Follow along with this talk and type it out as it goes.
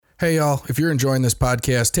Hey, y'all, if you're enjoying this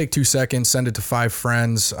podcast, take 2 seconds, send it to 5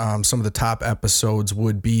 friends. Some of the top episodes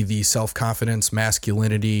would be the self-confidence,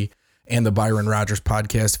 masculinity, and the Byron Rogers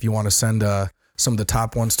podcast if you want to send some of the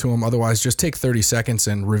top ones to them. Otherwise, just take 30 seconds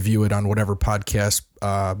and review it on whatever podcast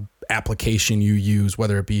application you use,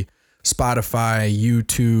 whether it be Spotify,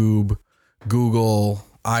 YouTube, Google,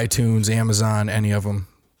 iTunes, Amazon, any of them.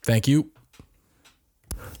 Thank you.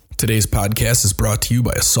 Today's podcast is brought to you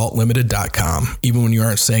by AssaultLimited.com. Even when you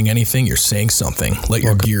aren't saying anything, you're saying something. Let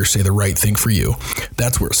your gear say the right thing for you.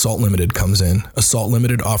 That's where Assault Limited comes in. Assault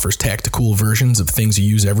Limited offers tactical versions of things you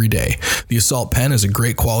use every day. The Assault Pen is a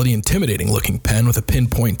great quality, intimidating looking pen with a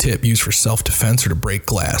pinpoint tip used for self-defense or to break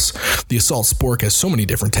glass. The Assault Spork has so many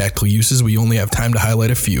different tactical uses, we only have time to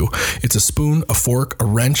highlight a few. It's a spoon, a fork, a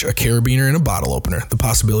wrench, a carabiner, and a bottle opener. The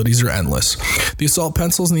possibilities are endless. The Assault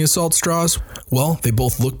Pencils and the Assault Straws, well, they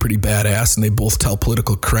both look pretty badass, and they both tell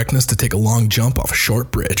political correctness to take a long jump off a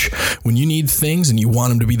short bridge. When you need things and you want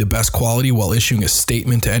them to be the best quality while issuing a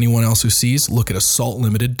statement to anyone else who sees, look at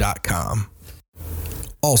AssaultLimited.com.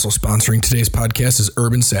 Also sponsoring today's podcast is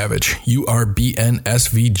Urban Savage,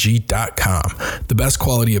 URBNSVG.com. The best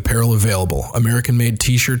quality apparel available. American-made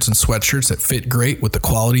t-shirts and sweatshirts that fit great with the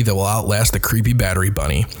quality that will outlast the creepy battery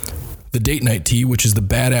bunny. The Date Night Tee, which is the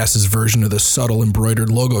badasses version of the subtle embroidered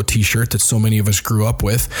logo t-shirt that so many of us grew up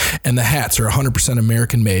with. And the hats are 100%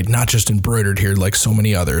 American made, not just embroidered here like so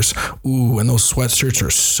many others. Ooh, and those sweatshirts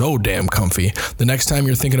are so damn comfy. The next time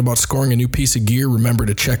you're thinking about scoring a new piece of gear, remember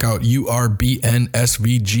to check out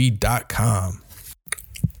URBNSVG.com.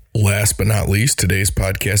 Last but not least, today's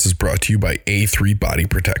podcast is brought to you by A3 Body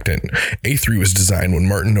Protectant. A3 was designed when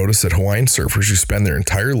Martin noticed that Hawaiian surfers who spend their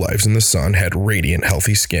entire lives in the sun had radiant,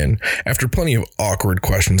 healthy skin. After plenty of awkward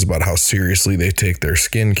questions about how seriously they take their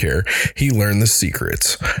skin care, he learned the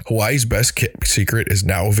secrets. Hawaii's best secret is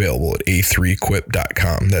now available at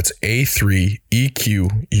A3Equip.com. That's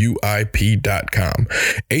A3EQUIP.com.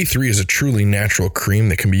 A3 is a truly natural cream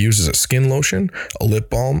that can be used as a skin lotion, a lip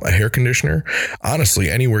balm, a hair conditioner, honestly,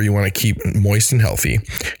 anywhere you want to keep moist and healthy.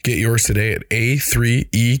 Get yours today at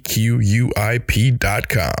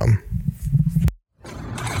A3EQUIP.com.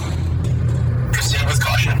 Proceed with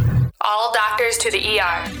caution. All doctors to the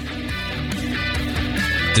ER.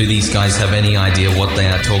 Do these guys have any idea what they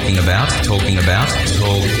are talking about?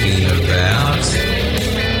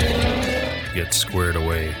 Get squared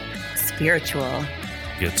away. Spiritual.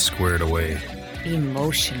 Get squared away.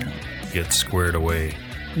 Emotional. Get squared away.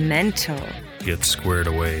 Mental. Get squared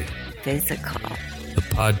away. Physical. The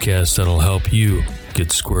podcast that'll help you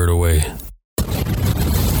get squared away.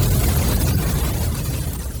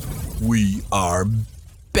 We are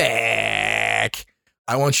back.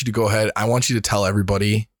 I want you to go ahead. I want you to tell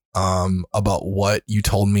everybody about what you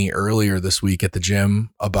told me earlier this week at the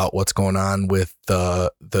gym about what's going on with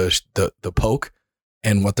the poke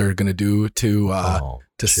and what they're going to do to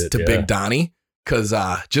Big Donnie. Because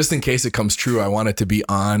just in case it comes true, I want it to be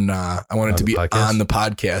on. I want it to be on the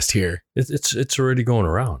podcast here. It's already going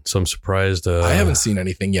around, so I'm surprised. I haven't seen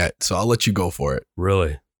anything yet, so I'll let you go for it.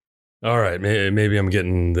 Really? All right. Maybe I'm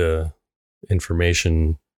getting the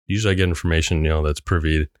information. Usually, I get information, that's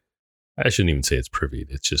privy. I shouldn't even say it's privy.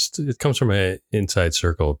 It's just it comes from an inside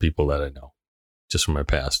circle of people that I know, just from my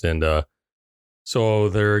past, and so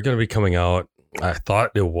they're going to be coming out. I thought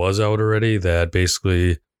it was out already. That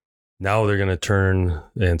basically. Now they're going to turn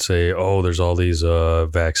and say, oh, there's all these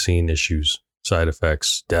vaccine issues, side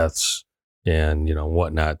effects, deaths, and,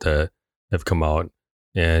 whatnot that have come out.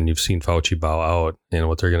 And you've seen Fauci bow out. And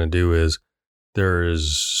what they're going to do is there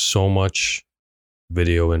is so much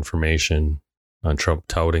video information on Trump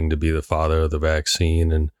touting to be the father of the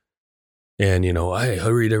vaccine. And I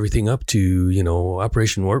hurried everything up to,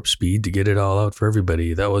 Operation Warp Speed to get it all out for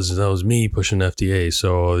everybody. That was me pushing FDA.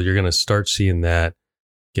 So you're going to start seeing that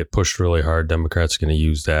get pushed really hard. Democrats are going to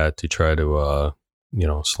use that to try to,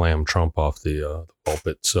 slam Trump off the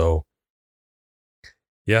pulpit. So,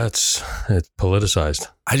 yeah, it's politicized.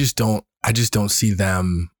 I just don't see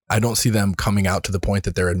them. I don't see them coming out to the point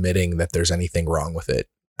that they're admitting that there's anything wrong with it.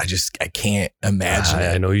 I can't imagine.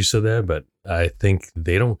 I know you said that, but I think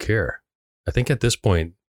they don't care. I think at this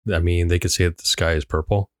point, they could say that the sky is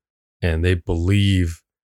purple, and they believe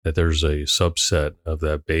that there's a subset of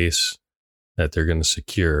that base that they're going to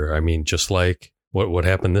secure. Just like what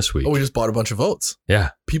happened this week. Oh, we just bought a bunch of votes. Yeah.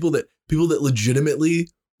 People that legitimately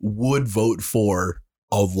would vote for,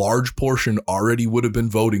 a large portion already would have been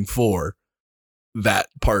voting for that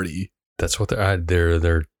party. That's what they're I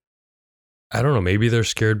don't know. Maybe they're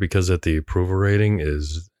scared because that the approval rating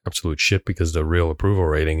is absolute shit, because the real approval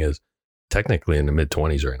rating is technically in the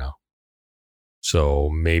mid-20s right now. So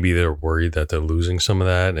maybe they're worried that they're losing some of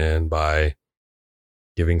that, and by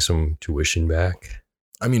giving some tuition back,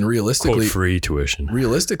 I mean, realistically, quote, free tuition.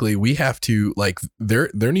 Realistically, we have to there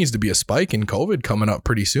needs to be a spike in COVID coming up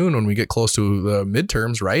pretty soon when we get close to the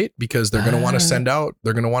midterms, right? Because they're going to want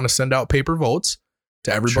to send out paper votes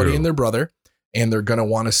to everybody True. and their brother, and they're going to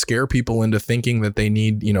want to scare people into thinking that they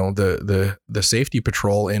need, the safety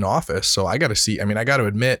patrol in office. So I got to admit, I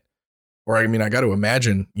got to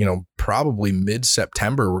imagine, probably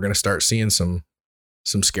mid-September, we're going to start seeing some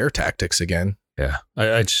scare tactics again. Yeah.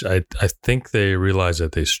 I think they realize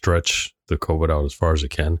that they stretch the COVID out as far as it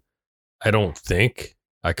can.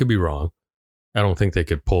 I could be wrong. I don't think they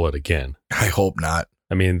could pull it again. I hope not.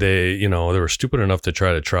 I mean, they were stupid enough to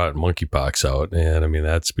try to trot monkeypox out. And I mean,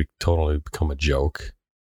 that's totally become a joke.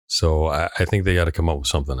 So I think they got to come up with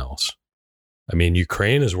something else. I mean,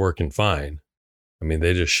 Ukraine is working fine. I mean,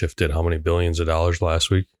 they just shifted how many billions of dollars last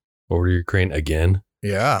week over to Ukraine again.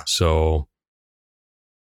 Yeah. So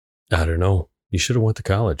I don't know. You should have went to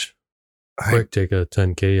college. Quick, take a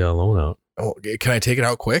 10K loan out. Oh, can I take it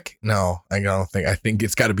out quick? No, I don't think. I think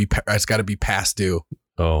it's got to be past due.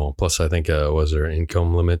 Oh, plus I think was there an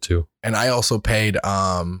income limit too? And I also paid.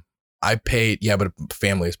 Yeah, but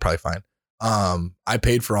family is probably fine. I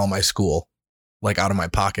paid for all my school, like out of my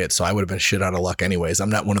pocket, so I would have been shit out of luck anyways. I'm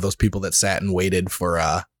not one of those people that sat and waited for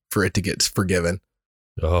it to get forgiven.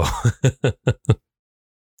 Oh.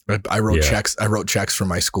 I wrote checks. I wrote checks for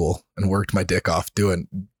my school and worked my dick off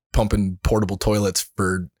pumping portable toilets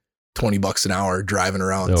for $20 an hour, driving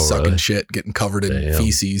around, sucking shit, getting covered in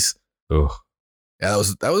feces. Oh, yeah,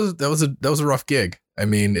 that was a rough gig. I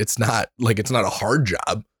mean, it's not a hard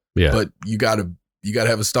job, but you gotta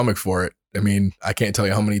have a stomach for it. I mean, I can't tell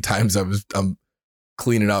you how many times I'm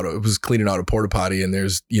cleaning out a porta potty, and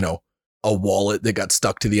there's a wallet that got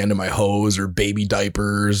stuck to the end of my hose, or baby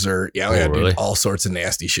diapers, or dude, all sorts of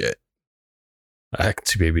nasty shit. I can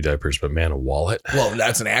see baby diapers, but man, a wallet. Well,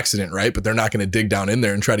 that's an accident, right? But they're not going to dig down in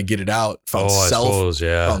there and try to get it out. Found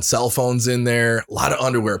cell phones in there. A lot of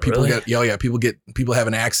underwear. People people have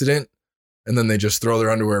an accident, and then they just throw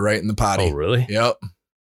their underwear right in the potty. Oh, really? Yep.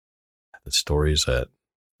 The stories that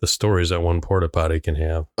one porta potty can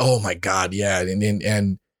have. Oh my God, yeah,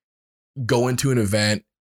 and go into an event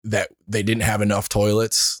that they didn't have enough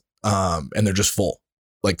toilets, and they're just full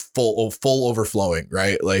overflowing,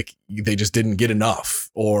 right? Like they just didn't get enough,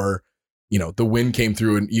 or the wind came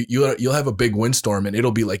through, and you'll have a big windstorm, and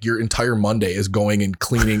it'll be like your entire Monday is going and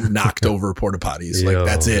cleaning knocked over porta potties. Like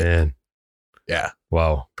that's it. Man. Yeah.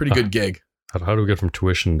 Wow. Pretty good gig. How do we get from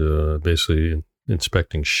tuition to basically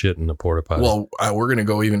inspecting shit in the porta potty? Well, we're gonna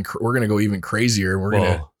go even crazier. We're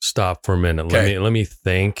gonna stop for a minute. Okay. Let me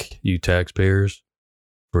thank you taxpayers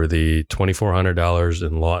for the $2,400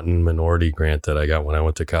 in Lawton Minority Grant that I got when I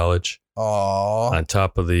went to college. Aww. On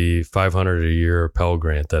top of the $500 a year Pell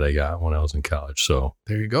Grant that I got when I was in college. So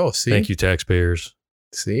there you go. See, thank you, taxpayers.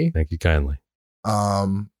 See, thank you kindly.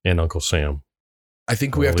 And Uncle Sam. I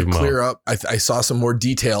think we have to clear up. I saw some more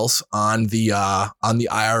details on the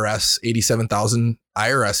IRS, 87,000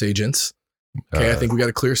 IRS agents. Okay, I think we got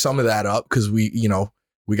to clear some of that up, because we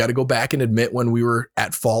got to go back and admit when we were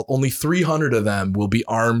at fault. Only 300 of them will be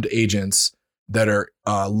armed agents that are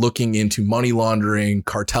looking into money laundering,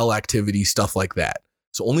 cartel activity, stuff like that.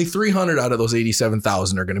 So only 300 out of those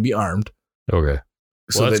 87,000 are going to be armed. Okay.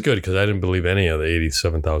 So that's good, because I didn't believe any of the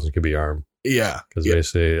 87,000 could be armed. Yeah. Because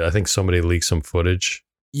basically, I think somebody leaked some footage.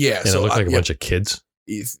 Yeah. And it looked like a bunch of kids.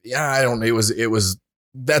 Yeah, I don't know.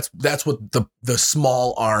 That's what the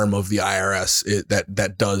small arm of the IRS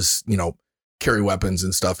that does, carry weapons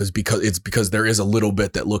and stuff, is because there is a little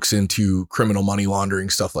bit that looks into criminal money laundering,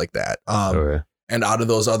 stuff like that. Okay. And out of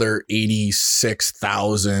those other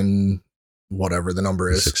 86,000, whatever the number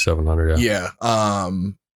is, 600-700. Yeah. A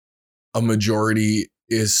majority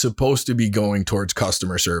is supposed to be going towards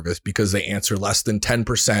customer service, because they answer less than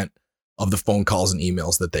 10% of the phone calls and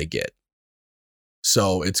emails that they get.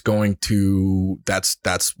 So it's going to,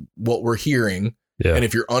 that's what we're hearing. Yeah. And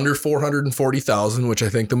if you're under 440,000, which I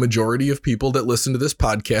think the majority of people that listen to this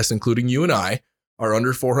podcast, including you and I, are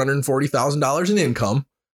under $440,000 in income,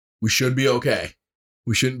 we should be okay.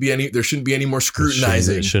 There shouldn't be any more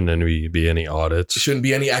scrutinizing. There shouldn't be any audits. Shouldn't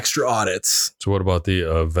be any extra audits. So what about the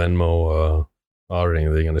Venmo auditing?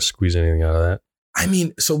 Are they going to squeeze anything out of that? I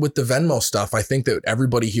mean, so with the Venmo stuff, I think that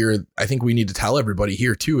I think we need to tell everybody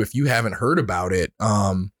here too, if you haven't heard about it,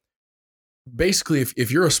 basically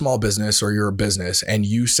if you're a small business or you're a business and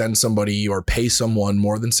you send somebody or pay someone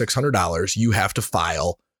more than $600, you have to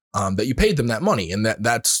file that you paid them that money. And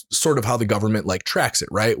that's sort of how the government tracks it,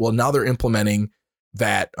 right? Well, now they're implementing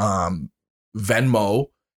that Venmo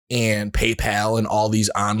and PayPal and all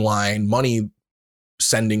these online money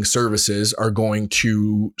sending services are going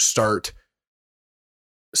to start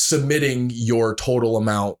submitting your total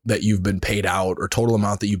amount that you've been paid out, or total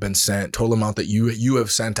amount that you've been sent, total amount that you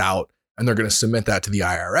have sent out, and they're going to submit that to the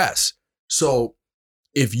IRS. So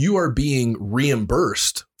if you are being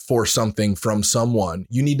reimbursed for something from someone,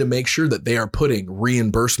 you need to make sure that they are putting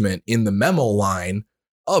reimbursement in the memo line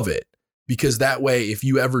of it, because that way, if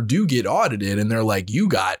you ever do get audited and they're like, you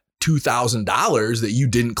got $2,000 that you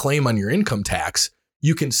didn't claim on your income tax,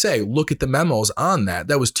 you can say, look at the memos on that.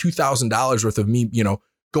 That was $2,000 worth of me,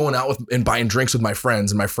 going out with and buying drinks with my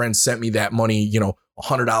friends, and my friends sent me that money,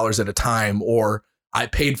 $100 at a time, or I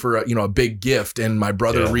paid for a big gift and my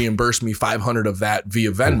brother reimbursed me $500 of that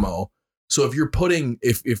via Venmo. So if you're putting,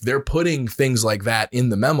 if they're putting things like that in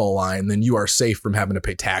the memo line, then you are safe from having to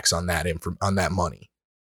pay tax on that on that money.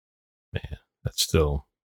 Man, that's still.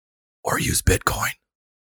 Or use Bitcoin.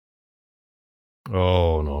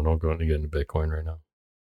 Oh no, don't go into getting Bitcoin right now.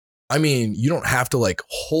 I mean, you don't have to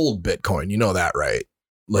hold Bitcoin. You know that, right?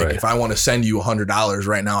 If I want to send you $100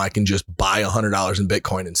 right now, I can just buy $100 in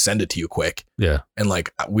Bitcoin and send it to you quick. Yeah. And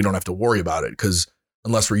we don't have to worry about it, because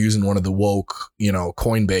unless we're using one of the woke,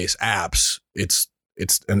 Coinbase apps, it's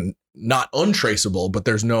not untraceable, but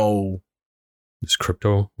there's no. Is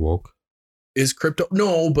crypto woke? Is crypto?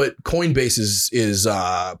 No, but Coinbase is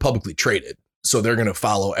publicly traded. So they're going to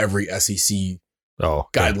follow every SEC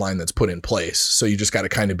guideline that's put in place. So you just got to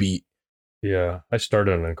kind of be. Yeah, I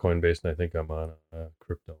started on Coinbase and I think I'm on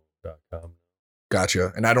crypto.com.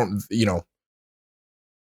 Gotcha. And I don't,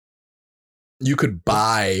 you could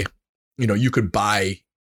buy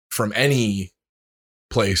from any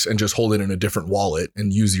place and just hold it in a different wallet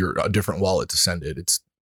and use a different wallet to send it. It's,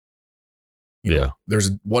 there's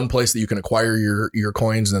one place that you can acquire your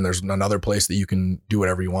coins, and then there's another place that you can do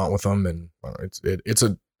whatever you want with them. And it's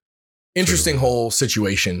a interesting whole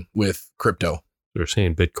situation with crypto. They're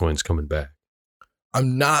saying Bitcoin's coming back.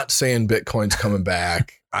 I'm not saying Bitcoin's coming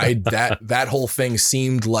back. That whole thing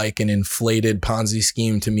seemed like an inflated Ponzi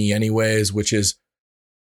scheme to me anyways, which is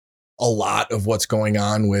a lot of what's going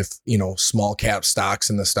on with, small cap stocks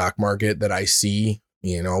in the stock market that I see.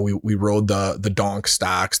 We rode the donk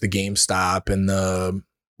stocks, the GameStop, and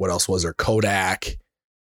what else was there? Kodak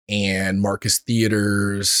and Marcus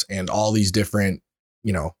Theaters and all these different,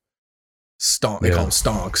 they call them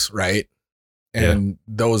stonks, right? And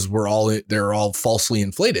those were they're all falsely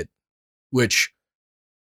inflated, which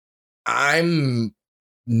I'd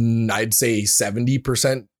say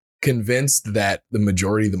 70% convinced that the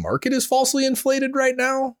majority of the market is falsely inflated right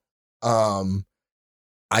now.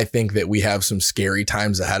 I think that we have some scary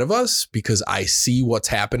times ahead of us, because I see what's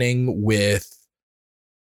happening with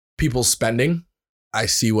people's spending. I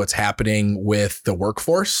see what's happening with the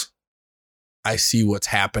workforce. I see what's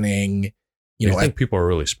happening. You think people are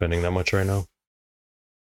really spending that much right now?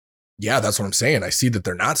 Yeah, that's what I'm saying. I see that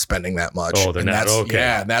they're not spending that much. Oh, they're not. Okay.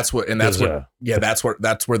 Yeah, that's where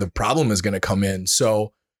the problem is going to come in.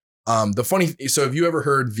 So, have you ever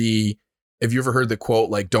heard the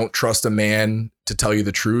quote, don't trust a man to tell you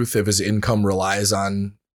the truth if his income relies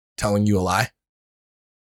on telling you a lie?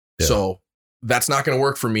 Yeah. So that's not going to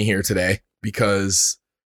work for me here today, because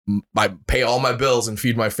I pay all my bills and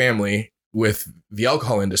feed my family with the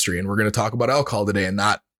alcohol industry. And we're going to talk about alcohol today, and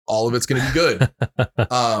not all of it's going to be good.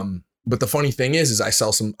 But the funny thing is I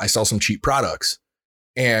sell some cheap products,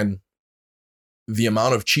 and the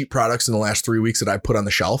amount of cheap products in the last 3 weeks that I put on the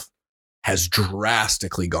shelf has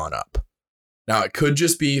drastically gone up. Now, it could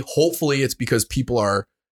just be, hopefully it's because people are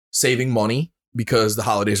saving money because the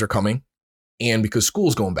holidays are coming and because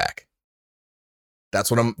school's going back. That's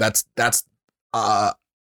the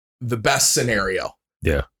best scenario.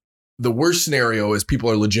 Yeah. The worst scenario is people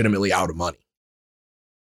are legitimately out of money.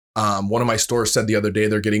 One of my stores said the other day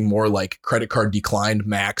they're getting more credit card declined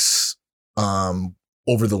max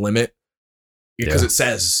over the limit, because it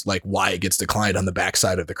says why it gets declined on the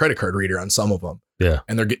backside of the credit card reader on some of them. Yeah.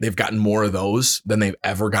 And they've gotten more of those than they've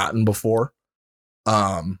ever gotten before.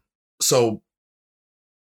 So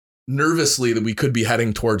nervously that we could be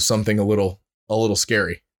heading towards something a little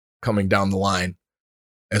scary coming down the line,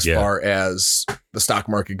 as far as the stock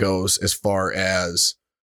market goes, as far as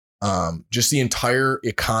just the entire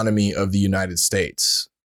economy of the United States,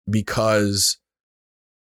 because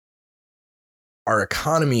our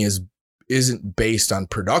economy isn't based on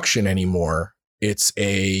production anymore. It's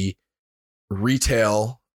a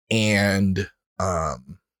retail and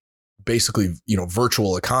basically,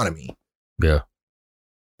 virtual economy. Yeah.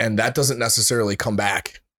 And that doesn't necessarily come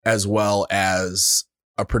back as well as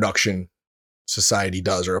a production society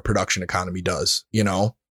does, or a production economy does, Yeah.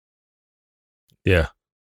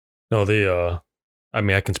 No,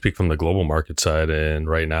 I can speak from the global market side, and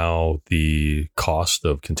right now the cost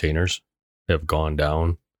of containers have gone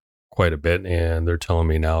down quite a bit, and they're telling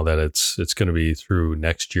me now that it's going to be through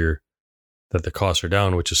next year that the costs are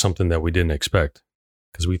down, which is something that we didn't expect,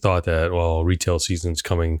 because we thought that, well, retail season's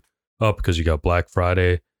coming up because you got Black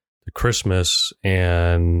Friday, the Christmas,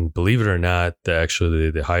 and believe it or not,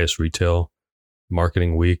 the highest retail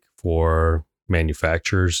marketing week for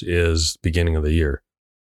manufacturers is beginning of the year.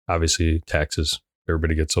 Obviously, taxes,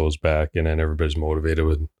 everybody gets those back, and then everybody's motivated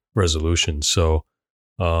with resolutions. So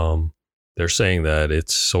they're saying that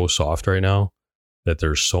it's so soft right now, that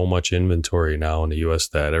there's so much inventory now in the US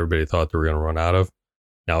that everybody thought they were going to run out of.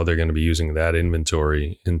 Now they're going to be using that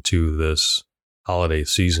inventory into this holiday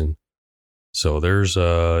season. So there's,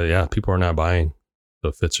 people are not buying. So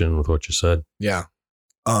it fits in with what you said. Yeah.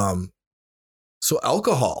 So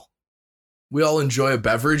alcohol, we all enjoy a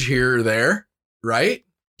beverage here or there, right?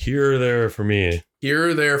 Here or there for me. Here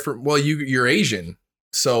or there for, well, you're Asian.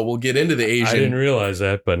 So we'll get into the Asian. I didn't realize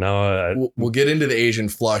that, but now we'll get into the Asian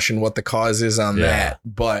flush and what the cause is on that.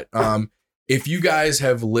 But if you guys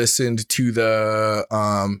have listened to the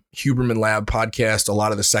Huberman Lab podcast, a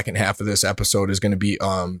lot of the second half of this episode is going to be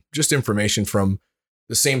just information from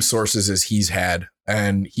the same sources as he's had.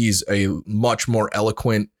 And he's a much more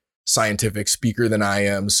eloquent scientific speaker than I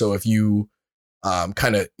am. So if you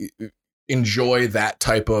kind of enjoy that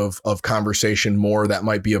type of conversation more, that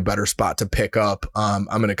might be a better spot to pick up. I'm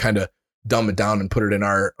going to kind of dumb it down and put it in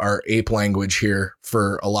our ape language here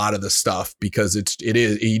for a lot of the stuff, because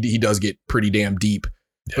he does get pretty damn deep.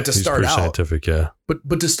 Yeah, but to start out, scientific, yeah.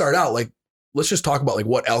 But to start out, like, let's just talk about like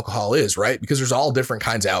what alcohol is, right? Because there's all different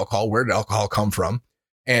kinds of alcohol. Where did alcohol come from?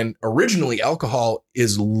 And originally, alcohol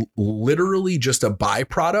is literally just a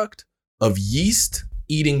byproduct of yeast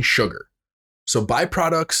eating sugar. So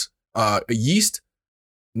byproducts, yeast,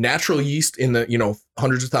 natural yeast in the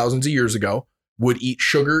hundreds of thousands of years ago would eat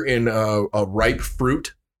sugar in a ripe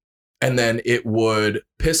fruit, and then it would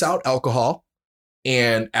piss out alcohol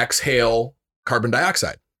and exhale carbon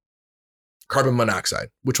monoxide.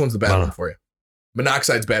 Which one's the bad one for you?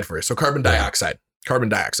 Monoxide's bad for you. So carbon dioxide,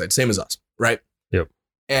 same as us, right? Yep.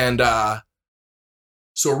 And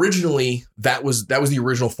so originally that was the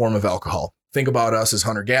original form of alcohol. Think about us as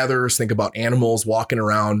hunter-gatherers. Think about animals walking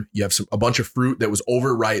around. You have a bunch of fruit that was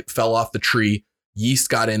overripe, fell off the tree. Yeast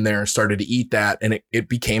got in there and started to eat that, and it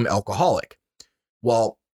became alcoholic.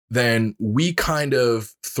 Well, then we kind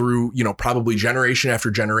of, through, probably generation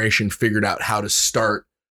after generation, figured out how to start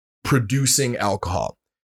producing alcohol.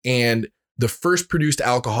 And the first produced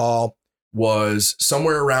alcohol was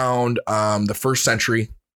somewhere around the 1st century.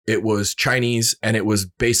 It was Chinese, and it was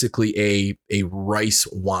basically a rice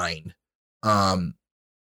wine.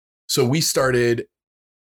 So we started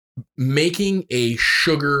making a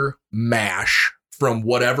sugar mash from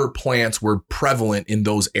whatever plants were prevalent in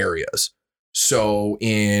those areas. So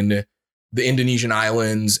in the Indonesian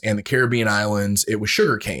islands and the Caribbean islands, it was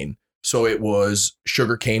sugarcane. So it was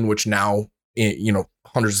sugarcane, which now,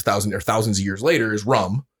 hundreds of thousands or thousands of years later is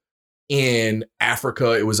rum. In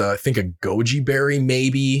Africa, it was, I think, a goji berry,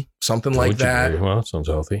 maybe something like that. Berry. Well, that sounds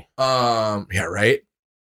healthy. Yeah, right.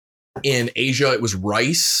 In Asia, it was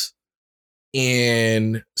rice.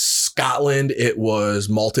 In Scotland, it was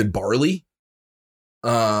malted barley.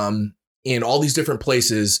 In all these different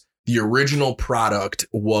places, the original product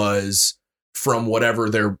was from whatever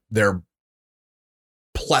their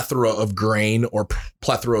plethora of grain or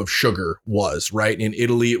plethora of sugar was, right? In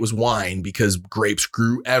Italy, it was wine because grapes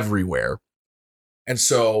grew everywhere. And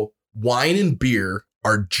so wine and beer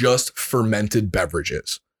are just fermented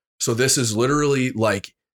beverages. So this is literally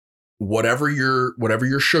like whatever your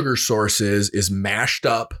sugar source is mashed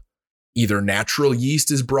up. Either natural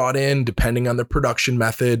yeast is brought in, depending on the production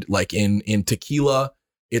method. Like in tequila,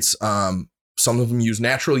 it's some of them use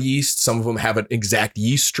natural yeast. Some of them have an exact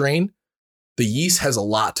yeast strain. The yeast has a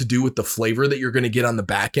lot to do with the flavor that you're going to get on the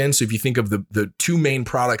back end. So if you think of the two main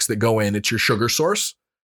products that go in, it's your sugar source.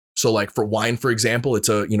 So like for wine, for example, it's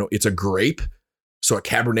a grape. So a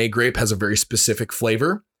Cabernet grape has a very specific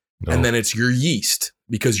flavor. No. And then it's your yeast,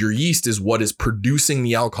 because your yeast is what is producing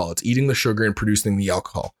the alcohol. It's eating the sugar and producing the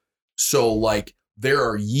alcohol. So like there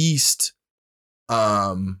are yeast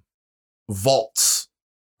vaults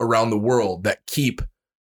around the world that keep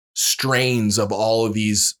strains of all of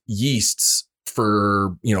these yeasts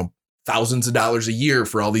for, thousands of dollars a year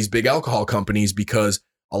for all these big alcohol companies, because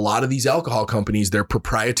a lot of these alcohol companies, their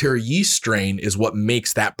proprietary yeast strain is what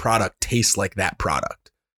makes that product taste like that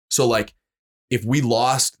product. So like if we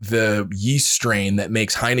lost the yeast strain that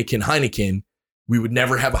makes Heineken, we would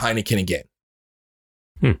never have a Heineken again.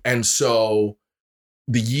 And so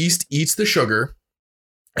the yeast eats the sugar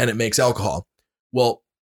and it makes alcohol. Well,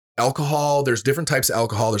 alcohol, there's different types of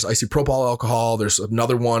alcohol. There's isopropyl alcohol. There's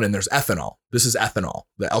another one, and there's ethanol. This is ethanol.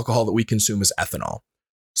 The alcohol that we consume is ethanol.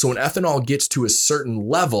 So when ethanol gets to a certain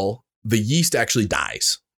level, the yeast actually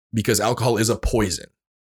dies because alcohol is a poison.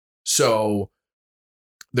 So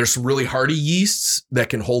there's some really hardy yeasts that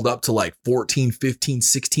can hold up to like 14, 15,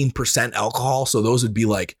 16% alcohol. So those would be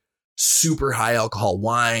like super high alcohol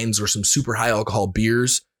wines or some super high alcohol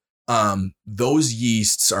beers. Those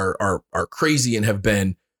yeasts are crazy and have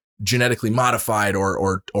been genetically modified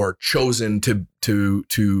or chosen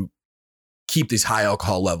to keep these high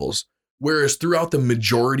alcohol levels. Whereas throughout the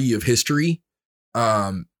majority of history,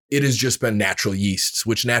 it has just been natural yeasts,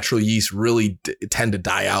 which natural yeasts really tend to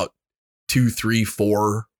die out 2, 3,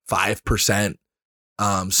 4, 5%.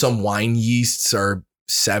 Some wine yeasts are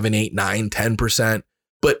 7, 8, 9, 10%,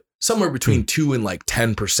 but somewhere between 2 and like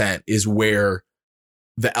 10% is where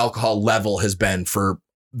the alcohol level has been for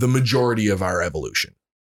the majority of our evolution.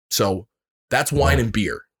 So that's wine and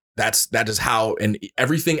beer. That is how, and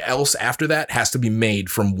everything else after that has to be made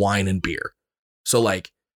from wine and beer. So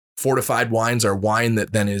like fortified wines are wine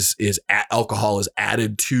that then is alcohol is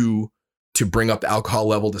added to bring up the alcohol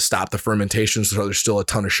level to stop the fermentation. So there's still a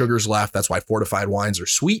ton of sugars left. That's why fortified wines are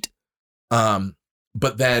sweet.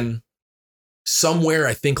 But then somewhere,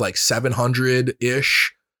 I think like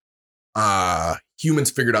 700-ish,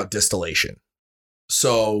 humans figured out distillation.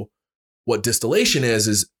 So what distillation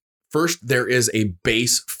is first there is a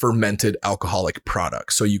base fermented alcoholic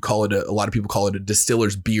product. So you call it a lot of people call it a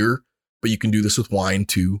distiller's beer, but you can do this with wine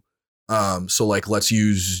too. So like, let's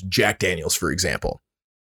use Jack Daniels, for example.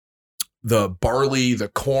 The barley, the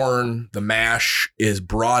corn, the mash is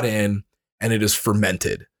brought in and it is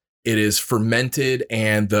fermented. It is fermented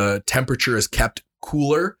and the temperature is kept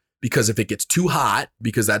cooler because if it gets too hot,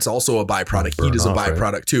 because that's also a byproduct, heat is a byproduct,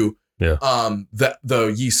 right? Too. Yeah.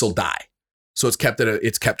 The yeast will die. So it's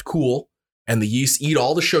kept cool and the yeast eat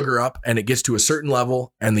all the sugar up and it gets to a certain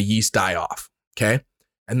level and the yeast die off. Okay.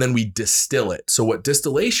 And then we distill it. So what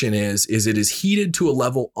distillation is it is heated to a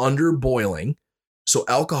level under boiling. So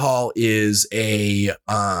alcohol is I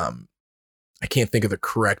can't think of the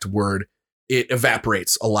correct word. It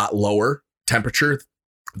evaporates a lot lower temperature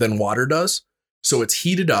than water does. So it's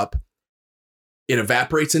heated up. It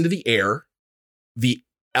evaporates into the air. The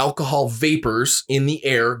alcohol vapors in the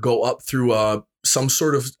air go up through some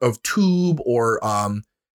sort of tube or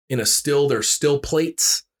in a still, there's still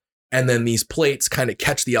plates. And then these plates kind of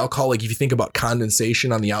catch the alcohol. Like if you think about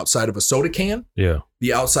condensation on the outside of a soda can,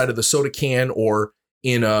 the outside of the soda can, or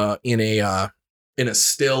in a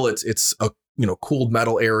still, it's a cooled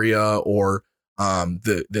metal area, or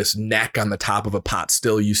this neck on the top of a pot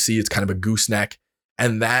still. You see, it's kind of a gooseneck,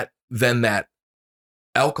 and that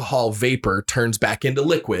alcohol vapor turns back into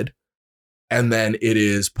liquid, and then it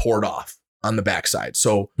is poured off on the backside.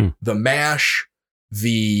 So the mash,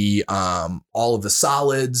 the all of the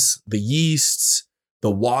solids, the yeasts, the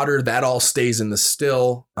water, that all stays in the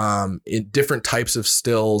still. In different types of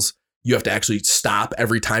stills, you have to actually stop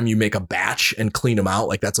every time you make a batch and clean them out.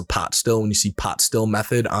 Like that's a pot still. When you see pot still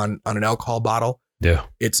method on an alcohol bottle,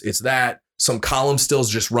 it's that. Some column stills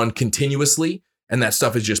just run continuously, and that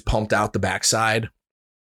stuff is just pumped out the backside.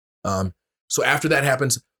 So after that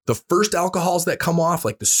happens, the first alcohols that come off,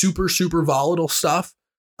 like the super, super volatile stuff,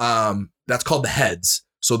 that's called the heads.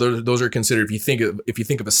 So those are considered, if you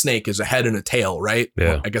think of a snake as a head and a tail, right?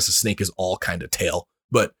 Yeah. Well, I guess a snake is all kind of tail,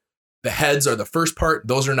 but the heads are the first part.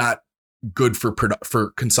 Those are not good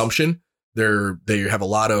for consumption. They have a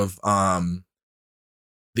lot of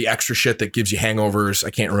the extra shit that gives you hangovers.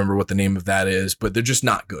 I can't remember what the name of that is, but they're just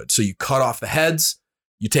not good. So you cut off the heads,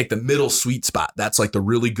 you take the middle sweet spot. That's like the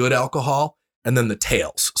really good alcohol. And then the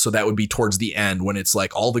tails. So that would be towards the end when it's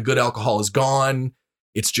like all the good alcohol is gone.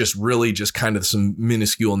 It's just really just kind of some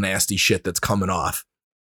minuscule nasty shit that's coming off.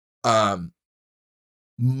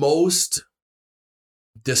 Most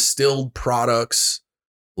distilled products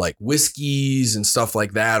like whiskeys and stuff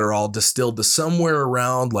like that are all distilled to somewhere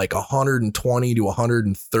around like 120 to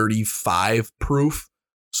 135 proof.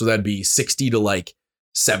 So that'd be 60 to like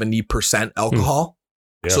 70% alcohol.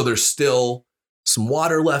 Yeah. So there's still some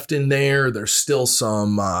water left in there. There's still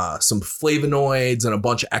some flavonoids and a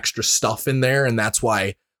bunch of extra stuff in there. And that's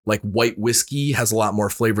why like white whiskey has a lot more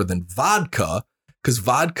flavor than vodka, because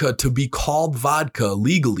vodka, to be called vodka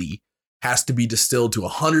legally, has to be distilled to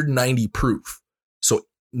 190 proof. So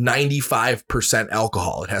 95%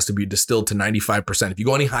 alcohol. It has to be distilled to 95%. If you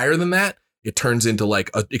go any higher than that, it turns into like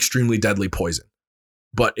an extremely deadly poison.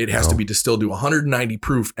 But it has to be distilled to 190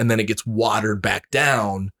 proof, and then it gets watered back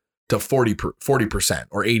down to 40%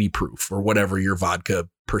 or 80 proof or whatever your vodka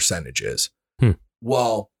percentage is.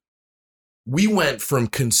 Well, we went from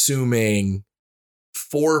consuming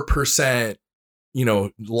 4%,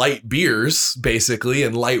 light beers basically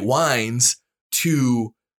and light wines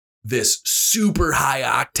to this super high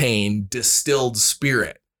octane distilled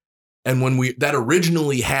spirit. And when that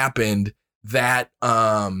originally happened, that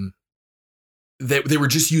they were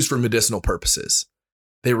just used for medicinal purposes.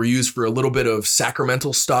 They were used for a little bit of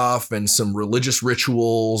sacramental stuff and some religious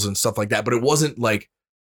rituals and stuff like that. But it wasn't like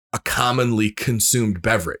a commonly consumed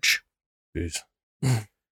beverage. Jeez.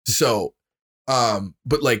 So,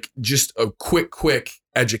 but like just a quick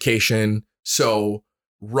education. So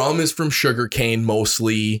rum is from sugarcane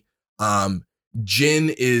mostly. Gin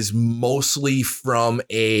is mostly from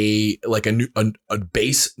a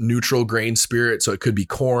base neutral grain spirit. So it could be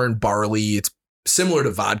corn, barley. It's similar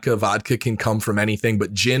to vodka. Vodka can come from anything,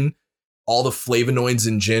 but gin, all the flavonoids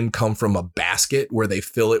in gin come from a basket where they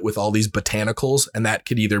fill it with all these botanicals, and that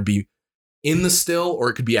could either be in the still or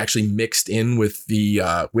it could be actually mixed in with the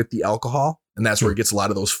alcohol, and that's where it gets a lot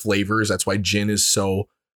of those flavors. That's why gin is so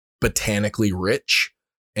botanically rich,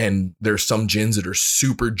 and there's some gins that are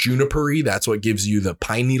super junipery. That's what gives you the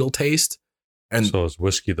pine needle taste. And so is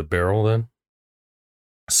whiskey the barrel then?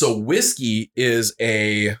 So whiskey is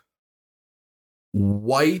a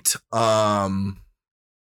white. So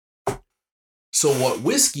what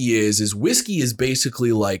whiskey is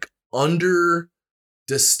basically like under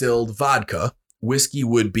distilled vodka. Whiskey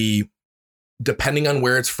would be, depending on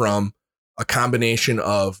where it's from, a combination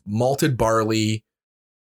of malted barley,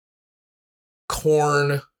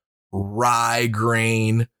 corn, rye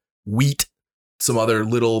grain, wheat, some other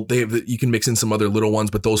little, you can mix in some other little ones,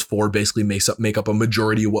 but those four basically make up a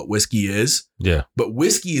majority of what whiskey is. Yeah. But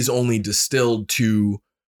whiskey is only distilled to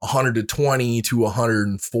 120 to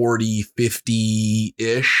 140,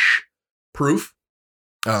 50-ish proof.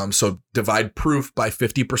 So divide proof by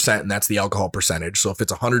 50%, and that's the alcohol percentage. So if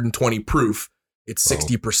it's 120 proof, it's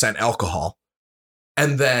 60% alcohol.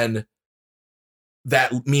 And then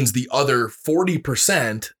that means the other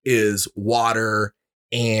 40% is water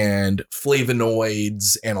and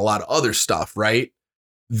flavonoids and a lot of other stuff, right?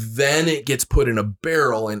 Then it gets put in a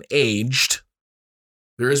barrel and aged.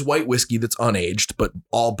 There is white whiskey that's unaged, but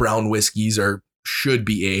all brown whiskeys should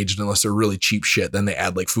be aged unless they're really cheap shit. Then they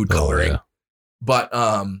add like food coloring. Yeah. But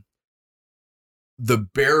the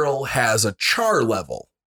barrel has a char level.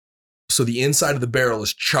 So the inside of the barrel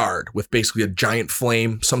is charred with basically a giant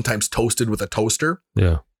flame, sometimes toasted with a toaster.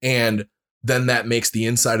 Yeah. And then that makes the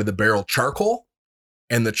inside of the barrel charcoal,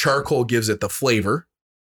 and the charcoal gives it the flavor.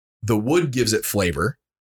 The wood gives it flavor,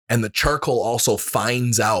 and the charcoal also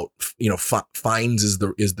fines out, fines is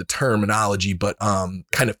the terminology, but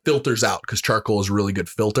kind of filters out, because charcoal is a really good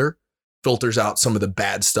filter. Filters out some of the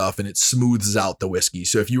bad stuff, and it smooths out the whiskey.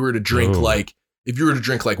 So if you were to drink like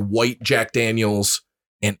white Jack Daniels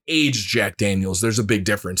and aged Jack Daniels, there's a big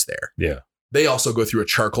difference there. Yeah. They also go through a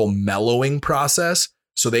charcoal mellowing process.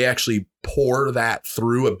 So they actually pour that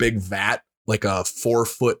through a big vat, like a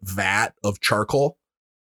 4-foot vat of charcoal,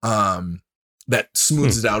 that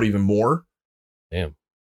smooths it out even more. Damn.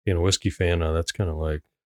 Being a whiskey fan, that's kind of like.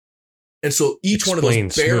 And so each one of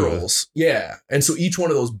those barrels, And so each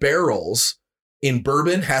one of those barrels in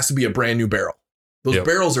bourbon has to be a brand new barrel. Those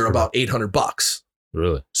barrels are about $800.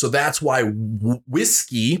 Really? So that's why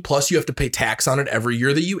whiskey, plus you have to pay tax on it every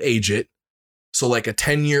year that you age it. So like a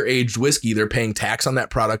 10-year aged whiskey, they're paying tax on that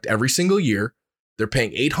product every single year. They're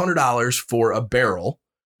paying $800 for a barrel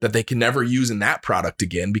that they can never use in that product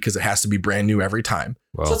again because it has to be brand new every time.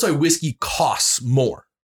 Wow. So that's why whiskey costs more,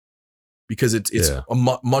 because it's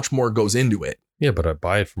much more goes into it. Yeah, but I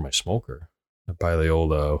buy it for my smoker. I buy the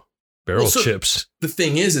old barrel chips. The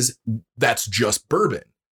thing is that's just bourbon.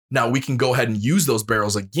 Now we can go ahead and use those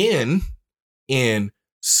barrels again in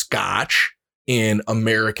Scotch, in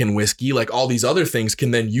American whiskey, like all these other things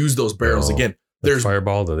can then use those barrels again. There's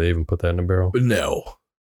Fireball. Do they even put that in a barrel? No.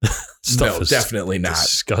 No, definitely not.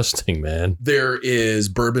 Disgusting, man. There is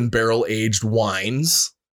bourbon barrel aged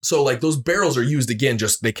wines. So like those barrels are used again,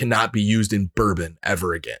 just they cannot be used in bourbon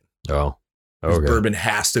ever again. Oh, okay. Bourbon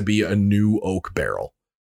has to be a new oak barrel.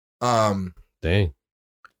 Dang.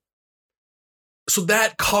 So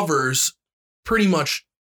that covers pretty much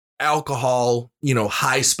alcohol,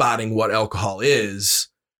 high spotting what alcohol is.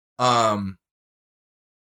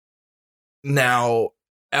 Now,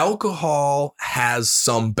 alcohol has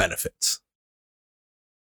some benefits.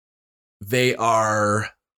 They are,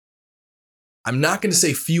 I'm not going to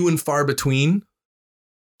say few and far between,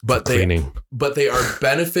 but they are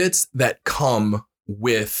benefits that come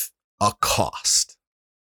with a cost.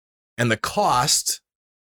 And the cost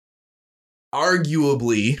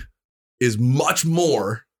arguably is much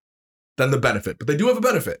more than the benefit, but they do have a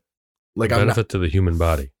benefit. Like benefit to the human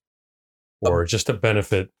body, or just a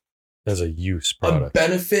benefit as a use product. A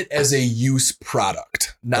benefit as a use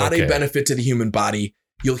product, not a benefit to the human body.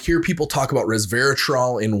 You'll hear people talk about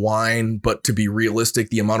resveratrol in wine, but to be realistic,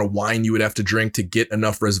 the amount of wine you would have to drink to get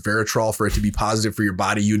enough resveratrol for it to be positive for your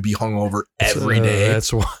body, you'd be hungover every day.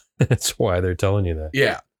 That's why they're telling you that.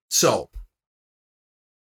 Yeah. So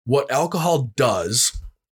what alcohol does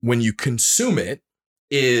when you consume it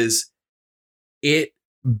is it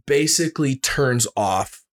basically turns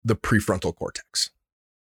off the prefrontal cortex.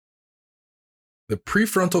 The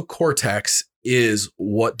prefrontal cortex is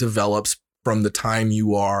what develops from the time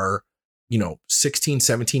you are, 16,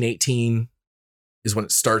 17, 18 is when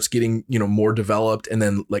it starts getting, more developed. And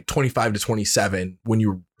then like 25 to 27, when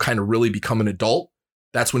you kind of really become an adult,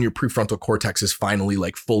 that's when your prefrontal cortex is finally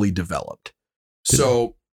like fully developed.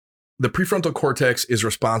 So the prefrontal cortex is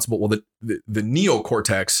responsible. Well, the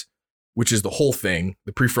neocortex, which is the whole thing.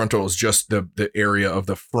 The prefrontal is just the area of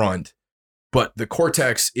the front, but the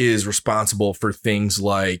cortex is responsible for things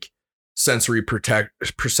like sensory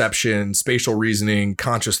perception, spatial reasoning,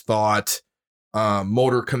 conscious thought,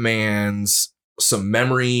 motor commands, some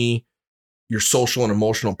memory, your social and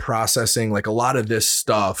emotional processing. Like a lot of this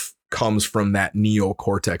stuff comes from that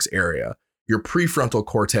neocortex area. Your prefrontal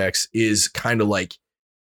cortex is kind of like,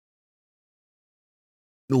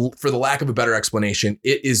 for the lack of a better explanation,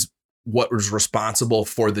 it is what was responsible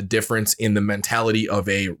for the difference in the mentality of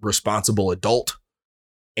a responsible adult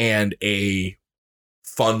and a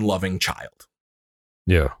fun-loving child.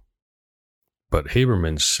 Yeah. But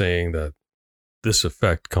Haberman's saying that this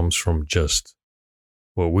effect comes from just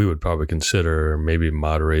what we would probably consider maybe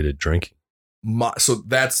moderated drinking. So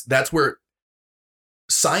that's where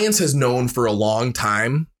science has known for a long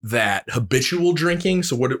time that habitual drinking.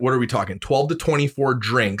 So what are we talking? 12 to 24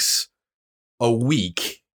 drinks a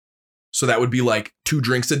week. So that would be like 2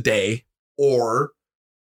 drinks a day, or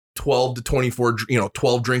 12 to 24,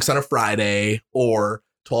 12 drinks on a Friday, or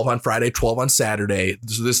 12 on Friday, 12 on Saturday.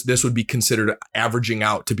 So this would be considered averaging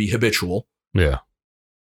out to be habitual. Yeah.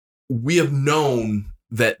 We have known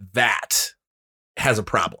that has a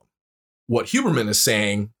problem. What Huberman is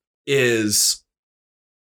saying is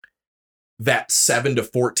that 7 to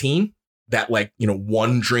 14, that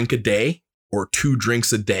 1 drink a day or 2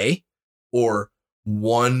 drinks a day or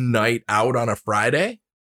 1 night out on a Friday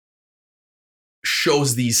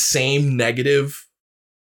shows these same negative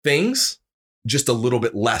things, just a little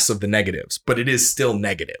bit less of the negatives, but it is still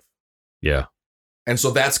negative. Yeah. And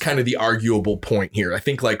so that's kind of the arguable point here. I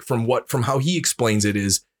think from how he explains it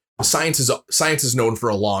is science is known for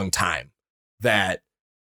a long time that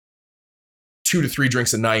 2 to 3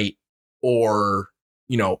 drinks a night or,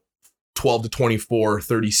 12 to 24,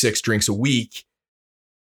 36 drinks a week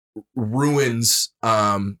ruins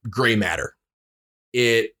gray matter.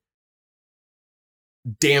 It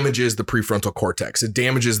damages the prefrontal cortex. It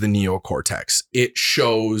damages the neocortex. It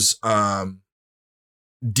shows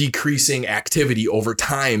decreasing activity over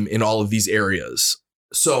time in all of these areas.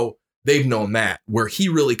 So they've known that. Where he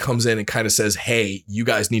really comes in and kind of says, hey, you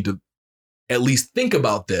guys need to at least think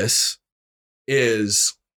about this,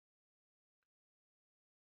 is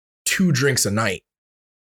 2 drinks a night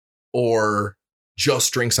or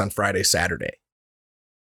just drinks on Friday, Saturday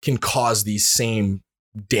can cause these same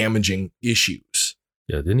damaging issues.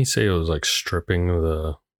 Yeah. Didn't he say it was like stripping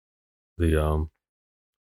the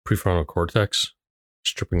prefrontal cortex,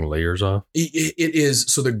 stripping layers off? It is.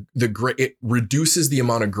 So it reduces the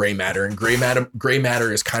amount of gray matter, and gray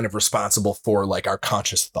matter is kind of responsible for like our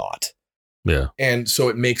conscious thought. Yeah. And so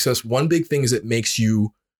it makes us, one big thing is it makes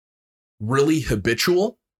you really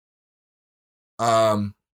habitual.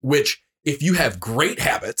 Which if you have great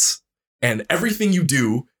habits and everything you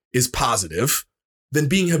do is positive, then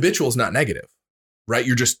being habitual is not negative, right?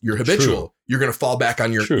 You're habitual. True. You're going to fall back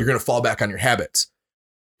on your habits.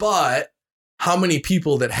 But how many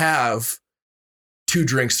people that have 2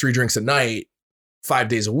 drinks, 3 drinks a night, 5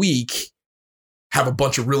 days a week have a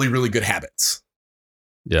bunch of really, really good habits?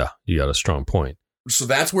 Yeah. You got a strong point. So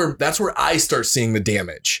that's where I start seeing the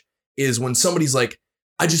damage, is when somebody's like,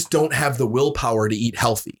 I just don't have the willpower to eat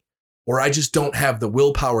healthy, or I just don't have the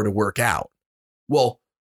willpower to work out. Well,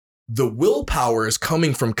 the willpower is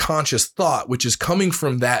coming from conscious thought, which is coming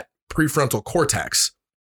from that prefrontal cortex.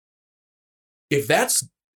 If that's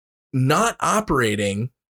not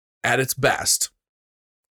operating at its best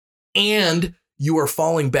and you are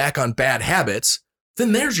falling back on bad habits,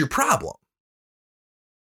 then there's your problem.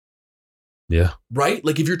 Yeah. Right?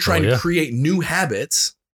 Like if you're trying to create new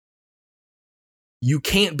habits, you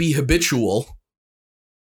can't be habitual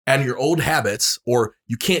and your old habits, or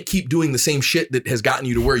you can't keep doing the same shit that has gotten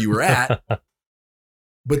you to where you were at.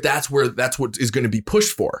 But that's what is going to be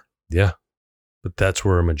pushed for. Yeah. But that's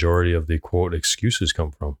where a majority of the quote excuses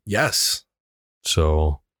come from. Yes.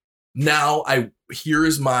 So now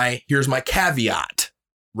here's my caveat,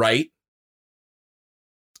 right?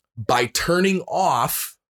 By turning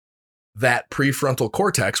off that prefrontal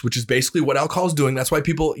cortex, which is basically what alcohol is doing. That's why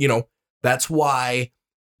people, that's why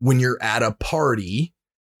when you're at a party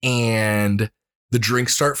and the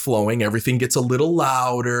drinks start flowing, everything gets a little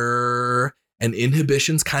louder and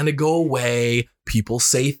inhibitions kind of go away. People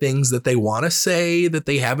say things that they want to say that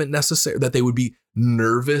they haven't necessarily, that they would be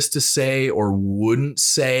nervous to say or wouldn't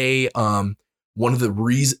say. One of the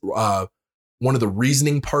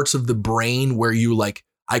reasoning parts of the brain where you like,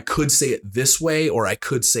 I could say it this way or I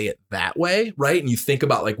could say it that way, right? And you think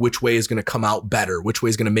about like which way is going to come out better, which way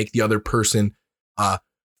is going to make the other person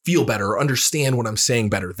feel better or understand what I'm saying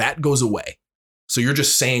better. That goes away. So you're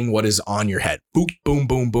just saying what is on your head. Boom, boom,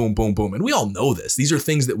 boom, boom, boom, boom. And we all know this. These are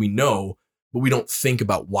things that we know, but we don't think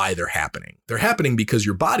about why they're happening. They're happening because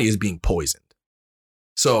your body is being poisoned.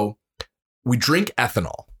 So we drink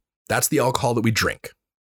ethanol. That's the alcohol that we drink.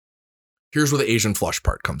 Here's where the Asian flush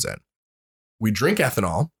part comes in. We drink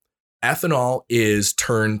ethanol. Ethanol is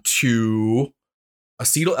turned to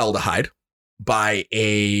acetaldehyde by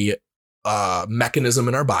a mechanism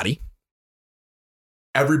in our body.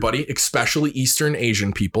 Everybody, especially Eastern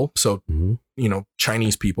Asian people, so,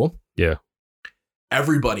 Chinese people. Yeah.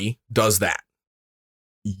 Everybody does that.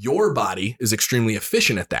 Your body is extremely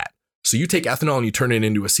efficient at that. So you take ethanol and you turn it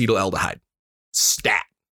into acetaldehyde. Stat.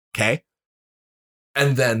 Okay.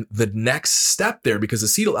 And then the next step there, because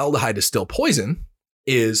acetaldehyde is still poison,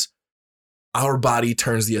 is our body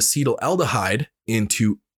turns the acetaldehyde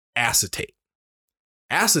into acetate.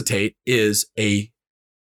 Acetate is a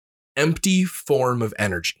empty form of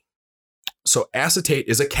energy. So acetate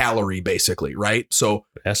is a calorie, basically, right? So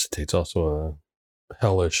acetate's also a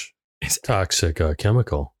hellish, toxic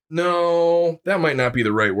chemical. No, that might not be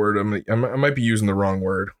the right word. I might be using the wrong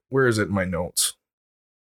word. Where is it in my notes?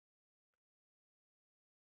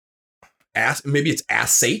 Maybe it's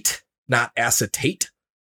acete, not acetate.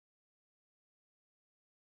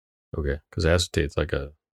 Okay, because acetate's like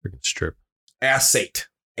a freaking strip. Acete.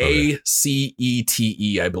 Okay.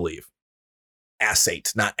 ACETE, I believe.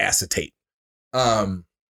 Acete, not acetate.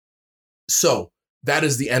 So that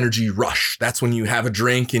is the energy rush. That's when you have a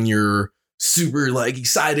drink and you're super like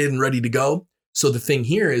excited and ready to go. So the thing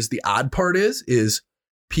here is the odd part is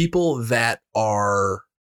people that are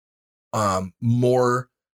more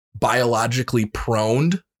biologically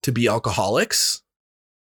prone to be alcoholics,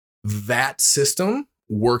 that system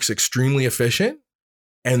works extremely efficient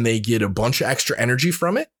and they get a bunch of extra energy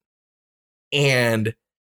from it and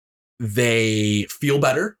they feel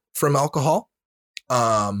better from alcohol.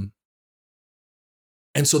 And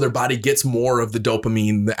so their body gets more of the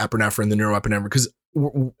dopamine, the epinephrine, the neuroepinephrine, because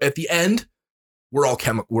at the end, we're all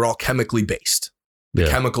chemically based. The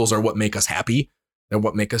chemicals are what make us happy and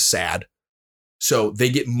what make us sad. So they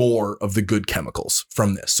get more of the good chemicals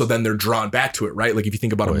from this. So then they're drawn back to it, right? Like if you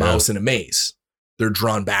think about a mouse in a maze, they're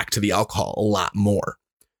drawn back to the alcohol a lot more.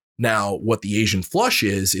 Now, what the Asian flush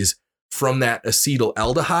is from that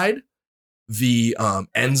acetaldehyde, the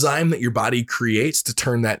enzyme that your body creates to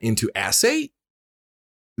turn that into acetate,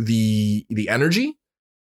 the energy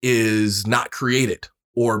is not created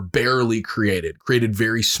or barely created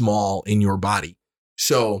very small in your body.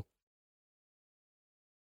 So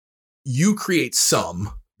you create some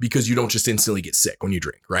because you don't just instantly get sick when you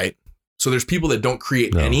drink, right? So there's people that don't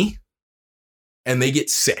create any and they get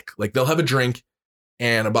sick. Like they'll have a drink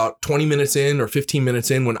and about 20 minutes in or 15 minutes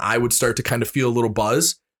in, when I would start to kind of feel a little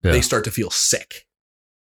buzz, they start to feel sick.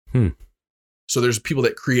 So there's people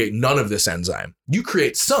that create none of this enzyme. You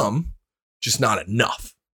create some, just not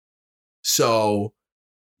enough. So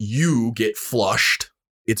you get flushed.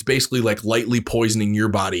 It's basically like lightly poisoning your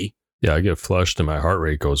body. Yeah, I get flushed and my heart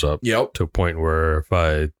rate goes up to a point where if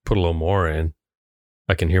I put a little more in,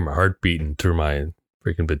 I can hear my heart beating through my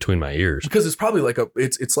freaking between my ears. Because it's probably like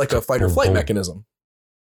it's like a fight or flight mechanism,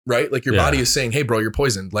 right? Like your body is saying, "Hey, bro, you're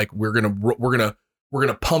poisoned. Like we're gonna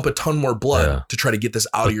pump a ton more blood to try to get this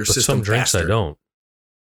out of your system." Some drinks faster. I don't.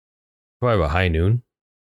 If I have a high noon,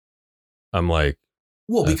 I'm like,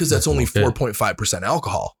 well, because that's only 4.5%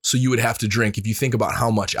 alcohol. So you would have to drink, if you think about how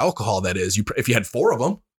much alcohol that is, if you had 4 of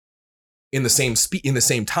them in the same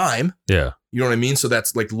time. Yeah. You know what I mean? So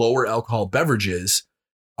that's like lower alcohol beverages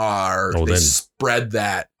spread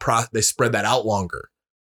that out longer.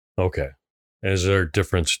 Okay. And is there a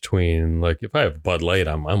difference between, like, if I have Bud Light,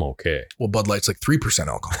 I'm okay. Well, Bud Light's like 3%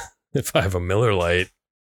 alcohol. If I have a Miller Lite,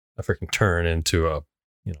 I freaking turn into a,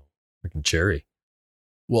 freaking cherry.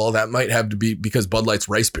 Well, that might have to be because Bud Light's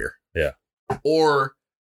rice beer. Yeah. Or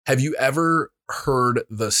have you ever heard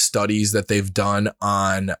the studies that they've done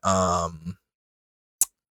on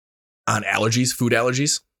allergies, food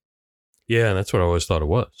allergies? Yeah, and that's what I always thought it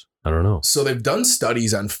was. I don't know. So they've done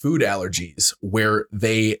studies on food allergies where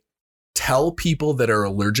they tell people that are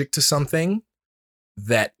allergic to something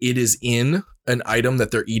that it is in an item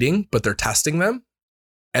that they're eating, but they're testing them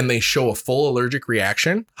and they show a full allergic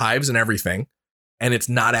reaction, hives and everything, and it's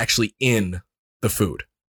not actually in the food.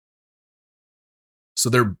 So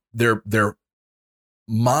their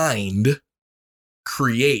mind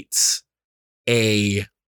creates a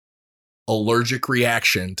allergic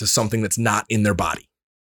reaction to something that's not in their body.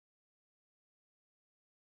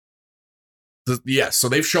 Yes, so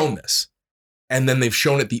they've shown this. And then they've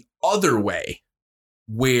shown it the other way,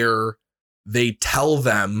 where they tell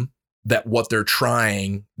them that what they're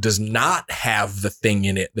trying does not have the thing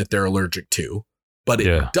in it that they're allergic to, but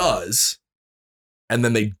it does. And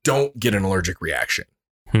then they don't get an allergic reaction.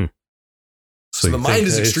 So the mind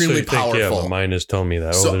is extremely powerful. Yeah, the mind is telling me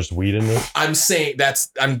that. So there's weed in this. I'm saying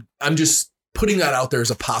I'm just putting that out there as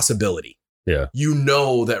a possibility. Yeah. You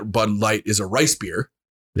know that Bud Light is a rice beer.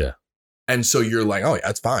 Yeah. And so you're like, oh, yeah,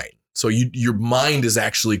 that's fine. So your mind is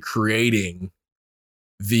actually creating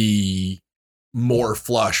the more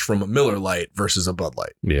flush from a Miller Lite versus a Bud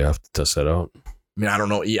Light. Yeah, I have to test that out. I mean, I don't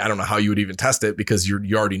know how you would even test it because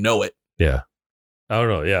you already know it. Yeah. I don't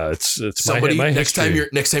know. Yeah, it's somebody my next time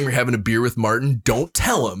you're having a beer with Martin, don't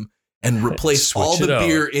tell him and replace all the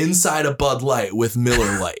beer inside a Bud Light with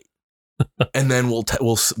Miller Lite, and then we'll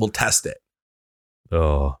test it.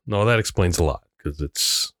 Oh no, that explains a lot because the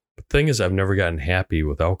thing is I've never gotten happy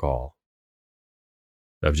with alcohol.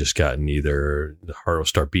 I've just gotten either the heart will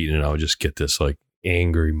start beating and I'll just get this like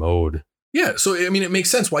angry mode. Yeah, so I mean, it makes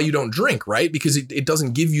sense why you don't drink, right? Because it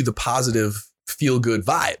doesn't give you the positive feel good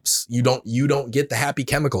vibes. You don't get the happy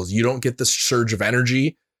chemicals. You don't get the surge of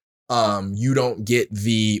energy. You don't get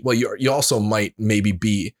you also might maybe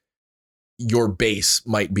be, your base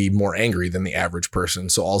might be more angry than the average person.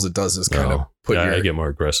 So all it does is kind of put I get more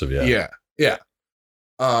aggressive. Yeah. Yeah.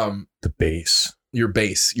 The base, your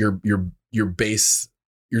base, your base,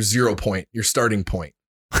 your 0 point, your starting point.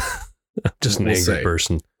 Just an angry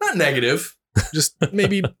person. Not negative, just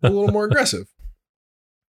maybe a little more aggressive.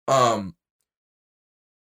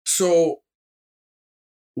 So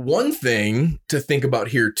one thing to think about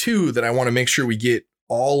here too, that I want to make sure we get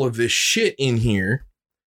all of this shit in here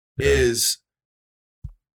is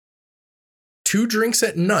 2 drinks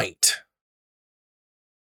at night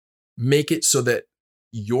make it so that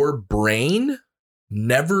your brain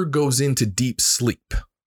never goes into deep sleep.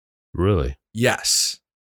 Really? Yes.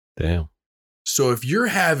 Damn. So if you're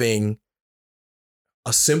having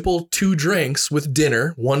a simple 2 drinks with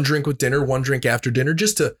dinner, 1 drink with dinner, 1 drink after dinner,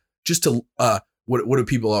 just to what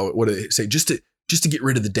do they say? Just to get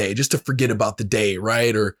rid of the day, just to forget about the day,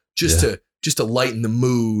 right? Or just to lighten the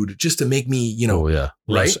mood, just to make me,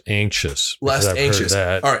 less anxious. Less anxious.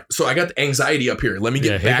 All right. So I got the anxiety up here. Let me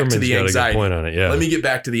get back to the anxiety. Point on it. Yeah. Let me get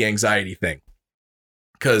back to the anxiety thing.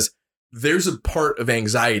 Because there's a part of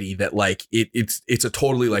anxiety that like it's a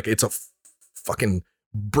totally like it's a fucking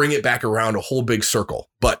bring it back around a whole big circle.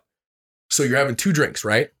 But so you're having 2 drinks,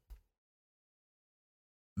 right?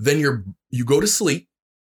 Then you go to sleep.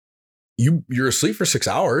 You're asleep for 6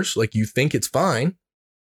 hours. Like you think it's fine,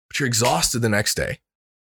 but you're exhausted the next day.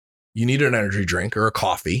 You need an energy drink or a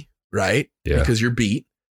coffee, right? Yeah. Because you're beat.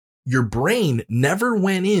 Your brain never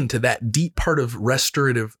went into that deep part of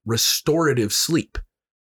restorative sleep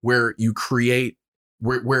where you create,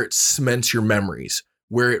 where it cements your memories,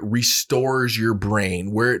 where it restores your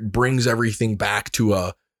brain, where it brings everything back to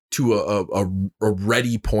a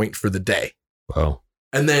ready point for the day. Wow.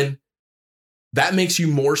 And then that makes you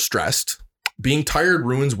more stressed. Being tired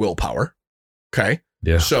ruins willpower. Okay.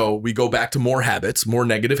 Yeah. So we go back to more habits, more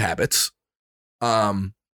negative habits. We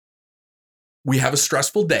have a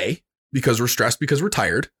stressful day because we're stressed because we're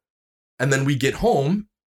tired. And then we get home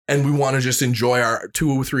and we want to just enjoy our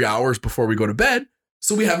 2 or 3 hours before we go to bed.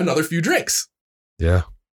 So we have another few drinks. Yeah.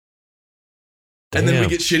 And then we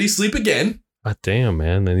get shitty sleep again. God damn,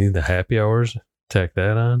 man. They need the happy hours. Tack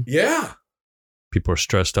that on. Yeah. People are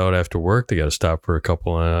stressed out after work. They got to stop for a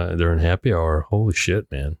couple during happy hour. Holy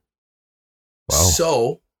shit, man. Wow.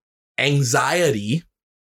 So anxiety,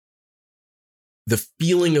 the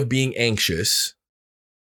feeling of being anxious,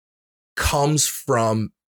 comes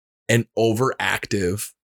from an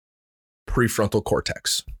overactive prefrontal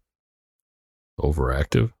cortex.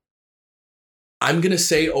 Overactive? I'm going to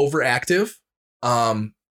say overactive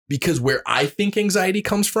Because where I think anxiety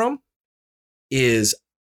comes from is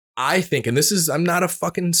I think, and this is, I'm not a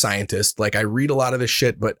fucking scientist. Like I read a lot of this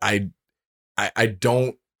shit, but I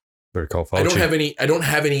don't, Better call Fauci. I don't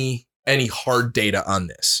have any hard data on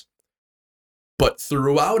this. But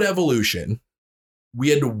throughout evolution, we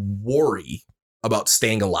had to worry about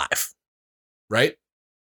staying alive, right?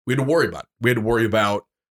 We had to worry about it. We had to worry about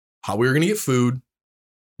how we were going to get food.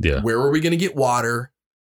 Yeah. Where were we going to get water?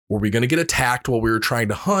 Were we going to get attacked while we were trying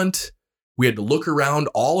to hunt? We had to look around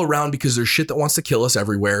all around because there's shit that wants to kill us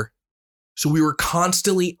everywhere. So we were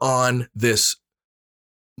constantly on this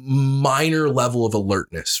minor level of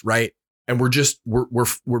alertness, right? And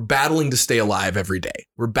we're battling to stay alive every day.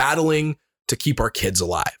 We're battling to keep our kids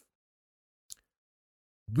alive.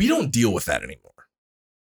 We don't deal with that anymore.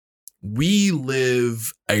 We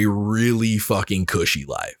live a really fucking cushy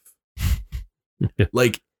life.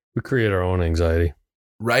 Like, we create our own anxiety.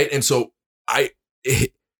 right? And so I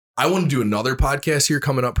want to do another podcast here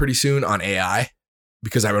coming up pretty soon on AI,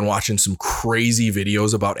 because I've been watching some crazy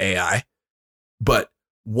videos about AI. But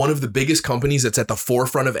one of the biggest companies that's at the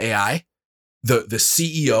forefront of AI, the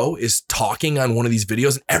CEO is talking on one of these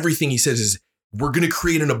videos, and everything he says is, we're going to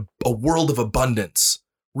create a world of abundance.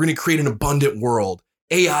 We're going to create an abundant world.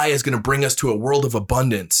 AI is going to bring us to a world of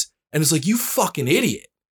abundance. And it's like, you fucking idiot.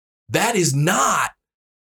 That is not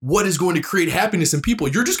what is going to create happiness in people.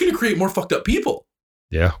 You're just going to create more fucked up people.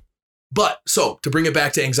 Yeah. But so to bring it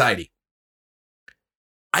back to anxiety,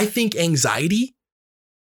 I think anxiety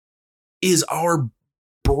is our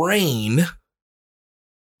brain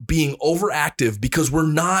being overactive because we're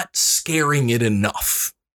not scaring it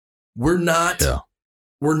enough. We're not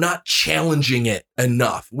challenging it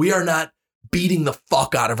enough. We are not beating the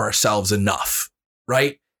fuck out of ourselves enough,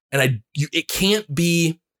 right? And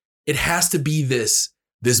it has to be this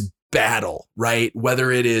battle, right?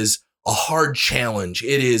 Whether it is a hard challenge,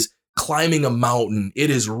 it is climbing a mountain, it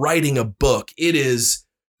is writing a book, it is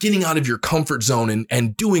getting out of your comfort zone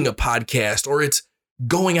and doing a podcast, or it's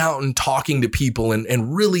going out and talking to people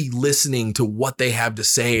and really listening to what they have to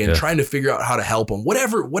say and trying to figure out how to help them.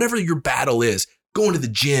 Whatever your battle is, going to the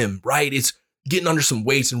gym, right? It's getting under some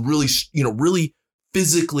weights and really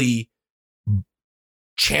physically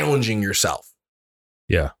challenging yourself.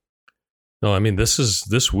 Yeah. No, I mean,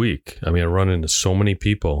 this week, I mean, I run into so many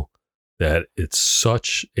people that it's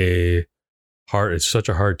such a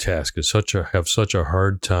hard task. Have such a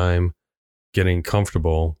hard time getting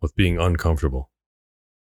comfortable with being uncomfortable.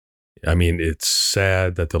 I mean, it's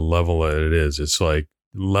sad that the level that it is, it's like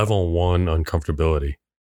level 1 uncomfortability.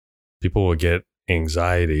 People will get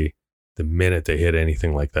anxiety the minute they hit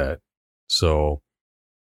anything like that. So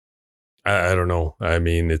I don't know. I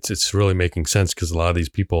mean, it's really making sense, because a lot of these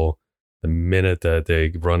people, the minute that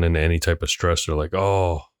they run into any type of stress, they're like,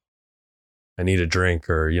 oh, I need a drink,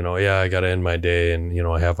 or, I got to end my day and,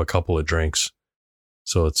 I have a couple of drinks.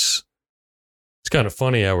 So it's kind of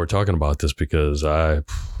funny how we're talking about this, because I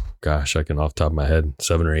can off the top of my head,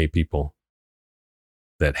 7 or 8 people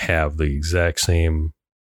that have the exact same,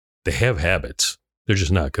 they have habits. They're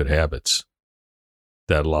just not good habits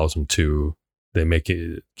that allows them to,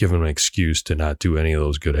 give them an excuse to not do any of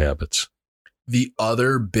those good habits. The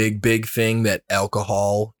other big thing that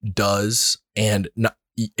alcohol does, and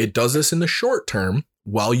it does this in the short term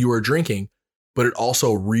while you are drinking, but it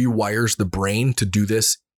also rewires the brain to do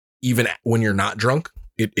this even when you're not drunk.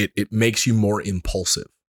 It makes you more impulsive.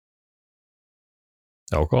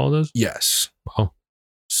 Alcohol does? Yes. Wow.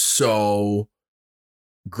 So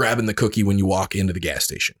grabbing the cookie when you walk into the gas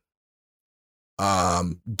station,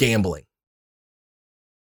 gambling,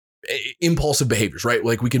 impulsive behaviors, right?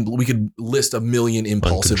 Like we could list a million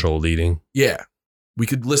impulsive, uncontrolled eating. Yeah. We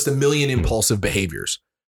could list a million impulsive behaviors,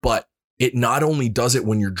 but it not only does it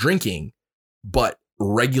when you're drinking, but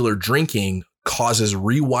regular drinking causes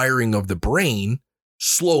rewiring of the brain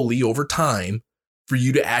slowly over time for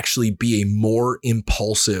you to actually be a more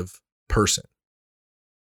impulsive person.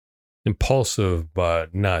 Impulsive,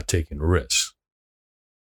 but not taking risks.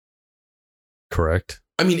 Correct?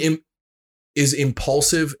 I mean, is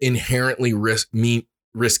impulsive inherently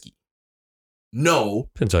risky? No.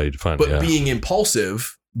 Depends how you define it. But being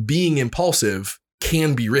impulsive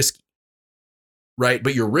can be risky, right?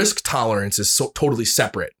 But your risk tolerance is totally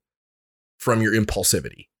separate from your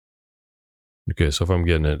impulsivity. Okay, so if I'm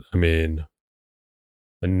getting it, I mean,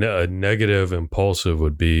 a negative impulsive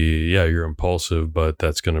would be, you're impulsive, but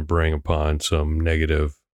that's going to bring upon some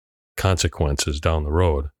negative consequences down the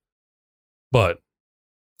road. But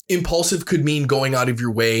impulsive could mean going out of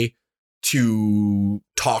your way to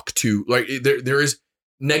talk to, like, there is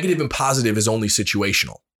negative and positive is only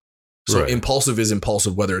situational. So Impulsive is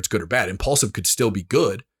impulsive, whether it's good or bad. Impulsive could still be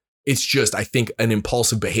good. It's just, I think an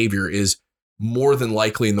impulsive behavior is more than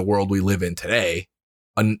likely in the world we live in today,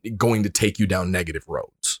 going to take you down negative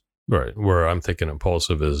roads. Right. Where I'm thinking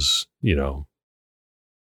impulsive is,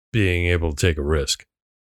 being able to take a risk.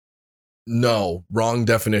 No, wrong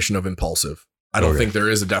definition of impulsive. I don't Okay. think there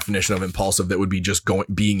is a definition of impulsive that would be just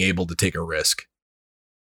being able to take a risk.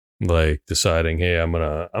 Like deciding, hey, I'm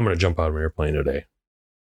gonna jump out of an airplane today.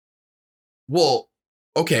 Well,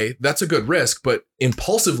 okay, that's a good risk, but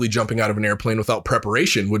impulsively jumping out of an airplane without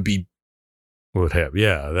preparation would be That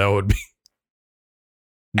would be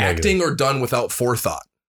negative. acting or done without forethought.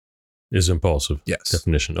 Is impulsive. Yes.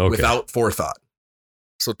 Definition. Okay. Without forethought.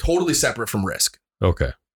 So totally separate from risk.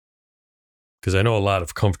 Okay. Because I know a lot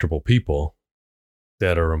of comfortable people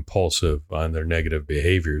that are impulsive on their negative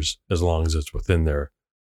behaviors as long as it's within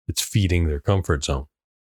it's feeding their comfort zone.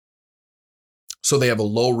 So they have a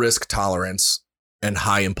low risk tolerance and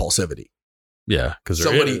high impulsivity. Yeah. Because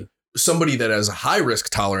Somebody that has a high risk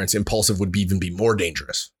tolerance, impulsive would even be more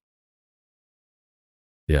dangerous.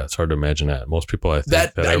 yeah, it's hard to imagine that. Most people I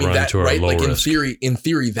think that I run into are right? low Like risk. in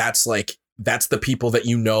theory, that's the people that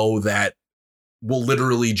that will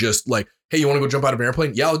literally just like, hey, you want to go jump out of an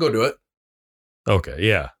airplane? Yeah, I'll go do it. Okay.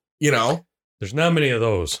 Yeah. There's There's not many of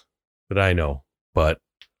those that I know, but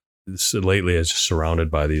lately it's just surrounded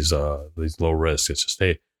by these low risks. It's just,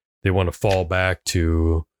 hey, they want to fall back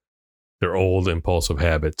to their old impulsive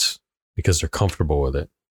habits because they're comfortable with it.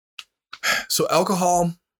 So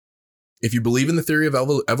alcohol, if you believe in the theory of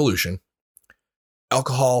evolution,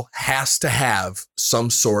 alcohol has to have some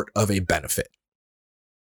sort of a benefit,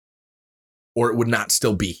 or it would not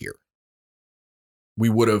still be here. We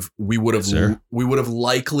would have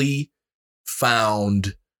likely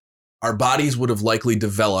found, our bodies would have likely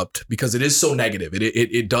developed, because it is so negative.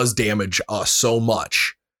 It does damage us so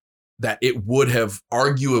much that it would have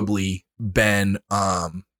arguably been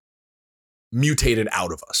mutated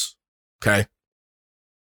out of us. Okay.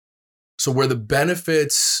 So where the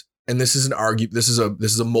benefits, and this is a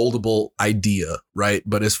moldable idea, right?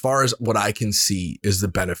 But as far as what I can see is the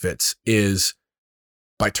benefits is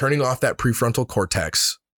by turning off that prefrontal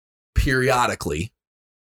cortex periodically,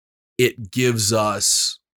 it gives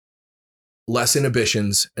us less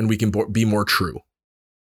inhibitions and we can be more true.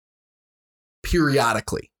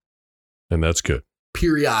 Periodically. And that's good.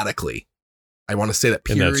 Periodically. I want to say that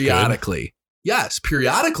And that's good? periodically. Yes,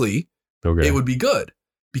 periodically. Okay. It would be good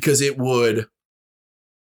because it would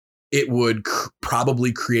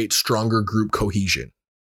probably create stronger group cohesion.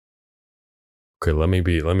 Okay, let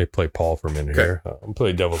me play Paul for a minute Okay. here. I'm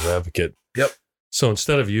playing devil's advocate. Yep. So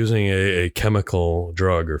instead of using a chemical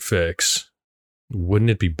drug or fix,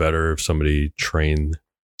 wouldn't it be better if somebody trained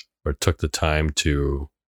or took the time to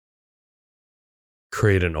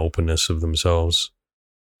create an openness of themselves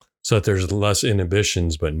so that there's less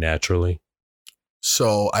inhibitions, but naturally?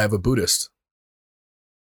 So I have a Buddhist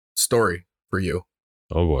story for you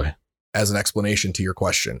Oh boy. as an explanation to your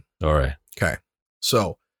question. All right. Okay.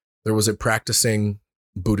 So there was a practicing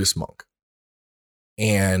Buddhist monk,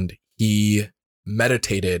 and he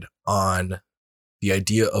meditated on the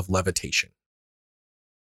idea of levitation.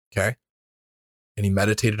 Okay. And he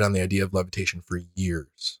meditated on the idea of levitation for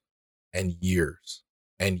years and years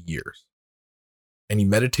and years. And he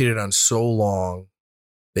meditated on so long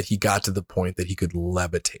that he got to the point that he could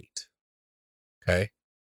levitate. Okay.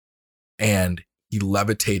 And he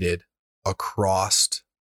levitated across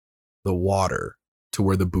the water to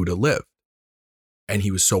where the Buddha lived. And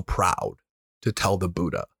he was so proud to tell the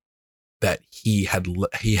Buddha that he had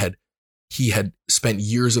spent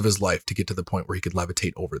years of his life to get to the point where he could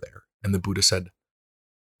levitate over there. And the Buddha said,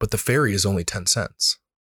 but the ferry is only 10 cents.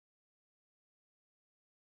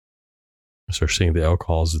 So we're seeing the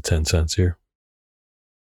alcohol is the 10 cents here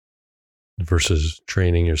versus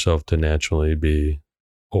training yourself to naturally be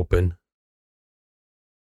open.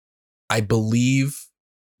 I believe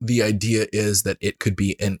the idea is that it could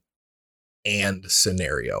be an and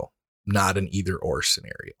scenario, not an either or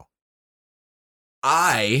scenario.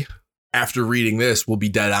 I, after reading this, will be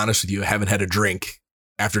dead honest with you, I haven't had a drink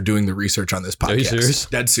after doing the research on this podcast. Are you serious?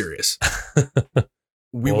 Dead serious.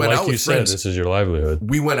 We Well, went like out you with said, friends. this is your livelihood.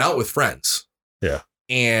 We went out with friends. Yeah.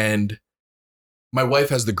 And my wife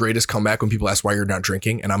has the greatest comeback when people ask why you're not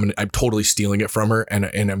drinking, and I'm totally stealing it from her, and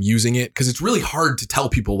I'm using it because it's really hard to tell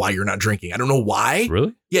people why you're not drinking. I don't know why.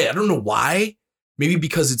 Really? Yeah, I don't know why. Maybe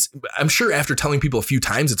because I'm sure after telling people a few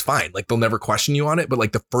times, it's fine. Like they'll never question you on it. But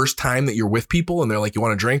like the first time that you're with people and they're like, you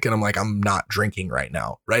want to drink? And I'm like, I'm not drinking right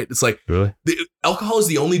now. Right. It's like Really? Alcohol is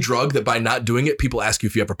the only drug that by not doing it, people ask you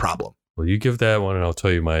if you have a problem. Well, you give that one and I'll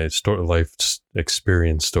tell you my life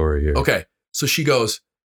experience story here. Okay. So she goes,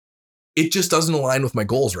 it just doesn't align with my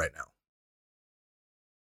goals right now.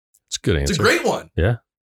 It's a good answer. It's a great one. Yeah.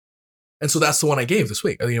 And so that's the one I gave this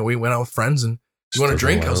week. You know, we went out with friends and you want to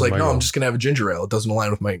drink? I was like, no, I'm just going to have a ginger ale. It doesn't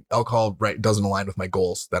align with my alcohol, right? It doesn't align with my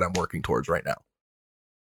goals that I'm working towards right now.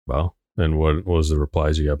 Well, and what was the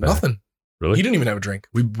replies you got back? Nothing. Really? He didn't even have a drink.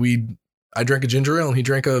 I drank a ginger ale and he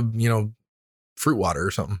drank a, fruit water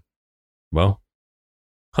or something. Well,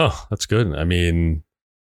 that's good. I mean,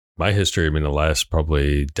 my history, the last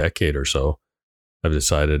probably decade or so, I've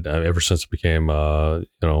decided ever since I became, a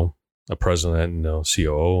president and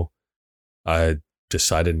COO, I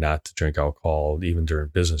decided not to drink alcohol even during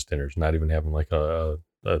business dinners, not even having like a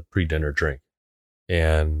pre-dinner drink.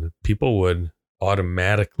 And people would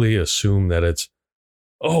automatically assume that it's,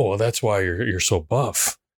 oh, well, that's why you're so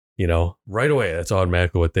buff, right away. That's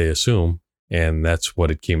automatically what they assume. And that's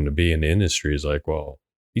what it came to be in the industry is like, well,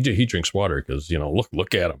 he drinks water because,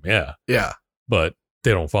 look at him. Yeah. Yeah. But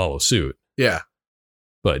they don't follow suit. Yeah.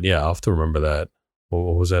 But yeah, I'll have to remember that.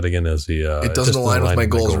 What was that again? As the it doesn't align with my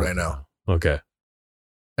goals right now. Okay.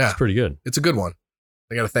 Yeah. It's pretty good. It's a good one.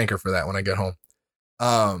 I got to thank her for that when I get home.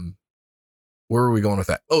 Where were we going with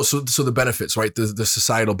that? Oh, so the benefits, right? The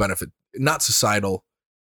societal benefit, not societal,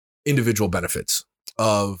 individual benefits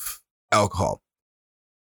of alcohol.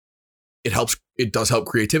 It does help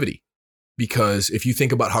creativity, because if you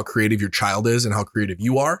think about how creative your child is and how creative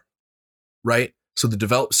you are, right? So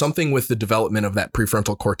something with the development of that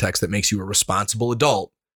prefrontal cortex that makes you a responsible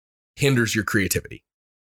adult hinders your creativity.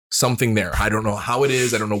 Something there. I don't know how it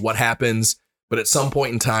is. I don't know what happens, but at some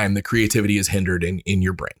point in time, the creativity is hindered in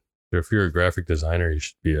your brain. If you're a graphic designer, you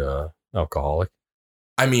should be a alcoholic.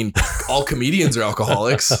 I mean, all comedians are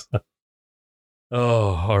alcoholics.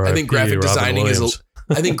 Oh, all right. I think graphic designing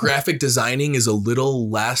is a little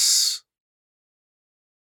less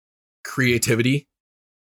creativity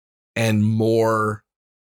and more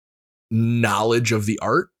knowledge of the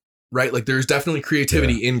art, right? Like there's definitely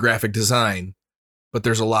creativity in graphic design, but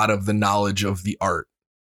there's a lot of the knowledge of the art.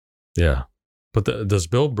 Yeah. But does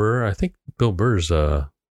Bill Burr, I think Bill Burr's, I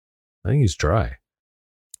think he's dry.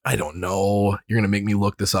 I don't know. You're going to make me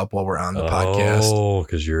look this up while we're on the podcast. Oh,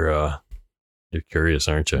 because you're curious,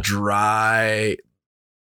 aren't you? Dry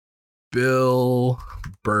Bill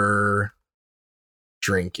Burr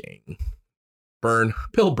drinking.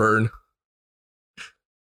 Bill Burn.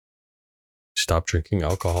 Stopped drinking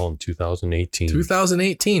alcohol in 2018.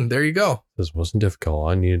 2018. There you go. This wasn't difficult. All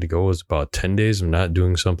I needed to go was about 10 days of not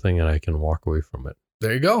doing something and I can walk away from it.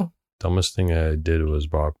 There you go. Dumbest thing I did was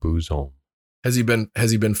brought booze home. Has he been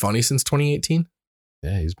funny since 2018?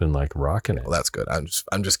 Yeah, he's been like rocking it. Well, that's good. I'm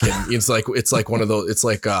just kidding. It's like one of those, it's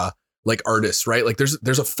like artists, right? Like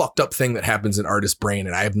there's a fucked up thing that happens in artist brain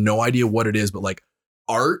and I have no idea what it is, but like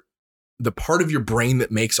art, the part of your brain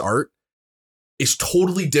that makes art is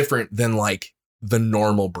totally different than like the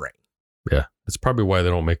normal brain. Yeah. It's probably why they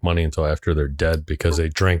don't make money until after they're dead, because they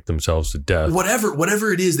drank themselves to death.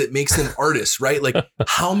 Whatever it is that makes them artists, right? Like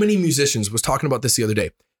how many musicians, was talking about this the other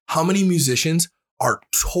day, how many musicians are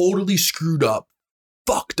totally screwed up,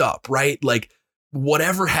 fucked up, right? Like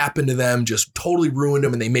whatever happened to them just totally ruined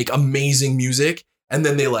them and they make amazing music. And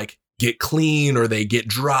then they like get clean or they get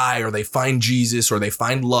dry or they find Jesus or they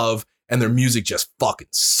find love and their music just fucking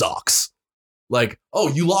sucks. Like, oh,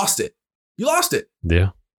 you lost it. You lost it. Yeah.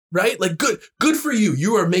 Right? Like good for you.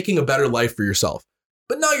 You are making a better life for yourself.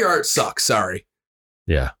 But now your art sucks. Sorry.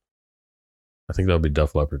 Yeah. I think that'll be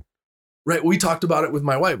Def Leppard. Right. We talked about it with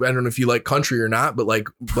my wife. I don't know if you like country or not, but like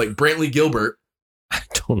Brantley Gilbert. I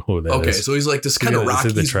don't know who that is. Okay. So he's like this kind of rock.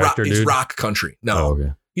 He's rock country. No,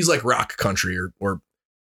 okay. He's like rock country or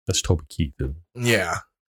that's Toby Keith. Yeah.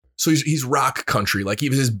 So he's rock country. Like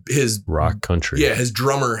even his rock country. Yeah. His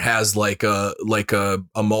drummer has like a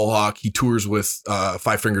mohawk. He tours with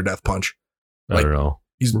Five Finger Death Punch. I don't know.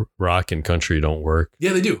 Rock and country don't work.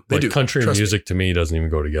 Yeah, they do. They do. Country and music to me doesn't even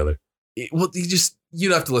go together.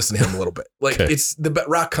 You'd have to listen to him a little bit. Like okay. It's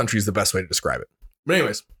rock country is the best way to describe it. But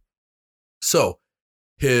anyways, so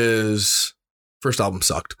his first album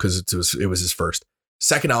sucked because it was his first.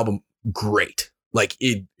 Second album, great. Like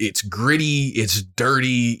it's gritty, it's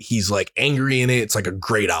dirty. He's like angry in it. It's like a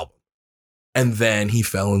great album. And then he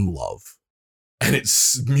fell in love, and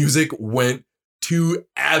its music went to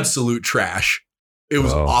absolute trash. It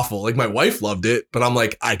was awful. Like my wife loved it, but I'm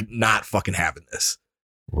like, I'm not fucking having this.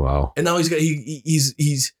 Wow. And now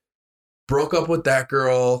he's broke up with that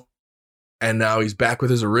girl, and now he's back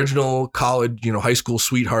with his original college, high school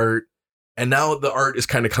sweetheart. And now the art is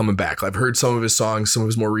kind of coming back. I've heard some of his songs, some of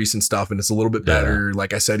his more recent stuff, and it's a little bit better. Yeah.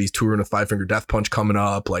 Like I said, he's touring with Five Finger Death Punch coming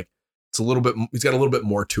up. Like he's got a little bit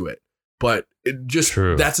more to it. But it just,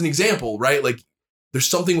 that's an example, right? Like There's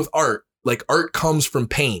something with art. Like art comes from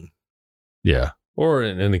pain. Yeah. Or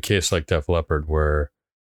in the case like Def Leppard, where,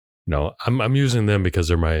 you know, I'm using them because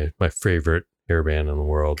they're my favorite hair band in the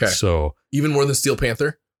world. Okay. So Even more than Steel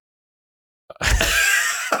Panther?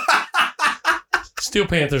 Steel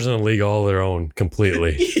Panthers in a league all their own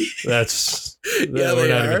completely. That's Yeah, we're they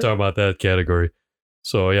not are. even talking about that category.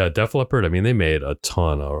 So yeah, Def Leppard, I mean, they made a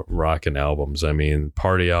ton of rockin' albums. I mean,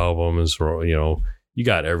 party albums, or, you know, you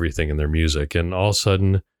got everything in their music. And all of a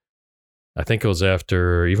sudden, I think it was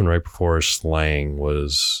after, even right before Slang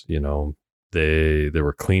was, you know, they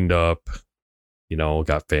were cleaned up, you know,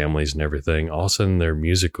 got families and everything. All of a sudden their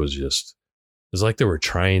music was just, it was like they were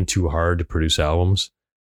trying too hard to produce albums,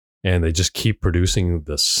 and they just keep producing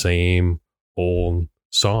the same old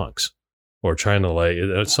songs, or trying to, like,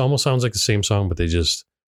 it almost sounds like the same song, but they just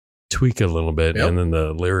tweak it a little bit. Yep. And then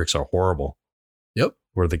the lyrics are horrible. Yep.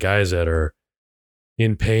 Where the guys that are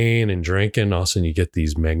in pain and drinking, all of a sudden you get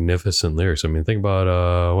these magnificent lyrics. I mean, think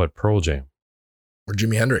about Pearl Jam. Or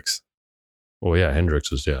Jimi Hendrix. Oh yeah,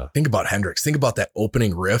 Hendrix was, yeah. Think about Hendrix. Think about that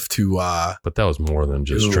opening riff to But that was more than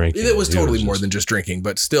just Dude, drinking. It was He totally more just- than just drinking,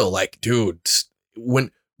 but still, like, dude,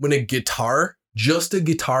 when a guitar, just a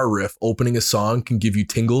guitar riff opening a song can give you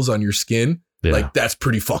tingles on your skin, yeah. like that's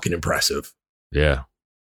pretty fucking impressive. Yeah.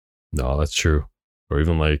 No, that's true. Or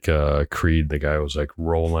even like Creed, the guy was like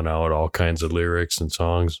rolling out all kinds of lyrics and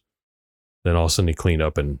songs. Then all of a sudden he cleaned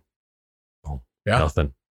up and boom, Yeah.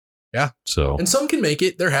 nothing. Yeah. So And some can make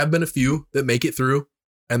it. There have been a few that make it through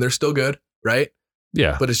and they're still good, right?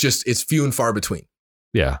 yeah, But it's few and far between.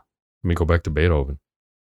 yeah. Let me go back to Beethoven.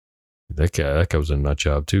 That guy was a nut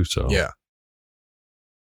job too. So Yeah.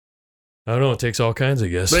 I don't know. It takes all kinds, I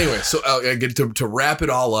guess. But anyway, so I get to wrap it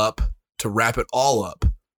all up.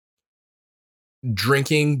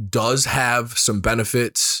 Drinking does have some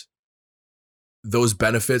benefits. Those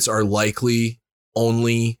benefits are likely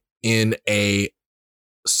only in a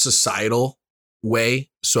societal way.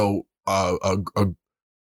 So a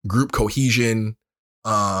group cohesion,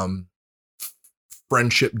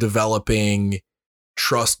 friendship developing,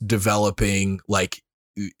 trust developing, like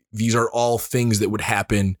these are all things that would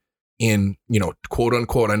happen in, you know, quote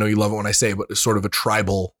unquote, I know you love it when I say it, but sort of a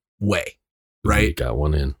tribal way, right? Got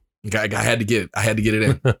one in. I had to get it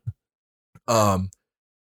in.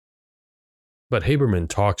 But Haberman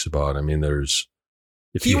talks about, I mean, there's,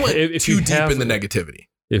 He went too deep in the negative. negativity.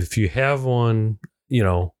 If you have one, you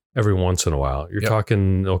know, every once in a while, you're Yep.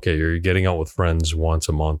 talking, okay, you're getting out with friends once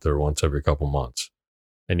a month or once every couple months,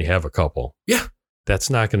 and you have a couple. Yeah. That's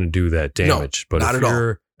not going to do that damage. But not if at all.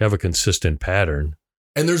 you have a consistent pattern,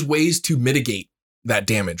 And there's ways to mitigate that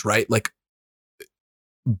damage, right? Like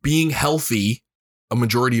being healthy a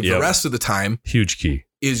majority of the Yep. rest of the time huge key.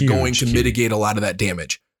 is Huge going to key. mitigate a lot of that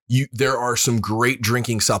damage. There are some great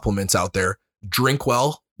drinking supplements out there.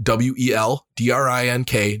 Drinkwell, WEL,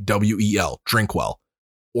 DRINKWEL, Drinkwell.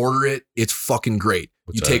 Order it. It's fucking great.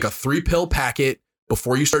 What's You take that? a 3-pill packet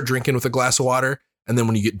before you start drinking with a glass of water. And then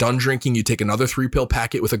when you get done drinking, you take another 3-pill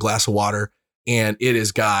packet with a glass of water. And it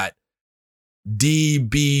has got D,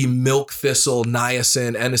 B, milk thistle,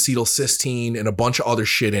 niacin, N-acetylcysteine, and a bunch of other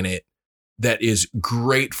shit in it that is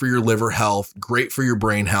great for your liver health, great for your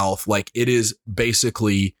brain health. Like it is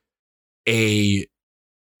basically a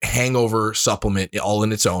hangover supplement all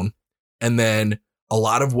in its own. And then a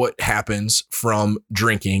lot of what happens from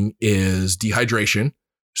drinking is dehydration.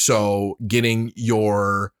 So getting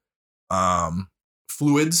your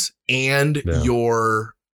fluids and Yeah.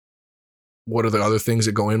 your, what are the other things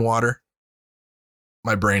that go in water?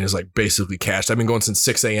 My brain is like basically cashed. I've been going since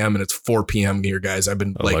 6 a.m. and it's 4 p.m. here, guys. I've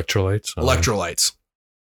been like Electrolytes. electrolytes.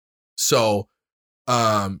 So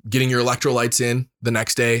getting your electrolytes in the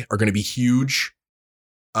next day are going to be huge.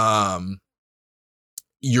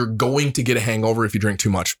 You're going to get a hangover if you drink too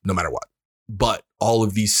much, no matter what. But all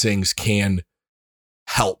of these things can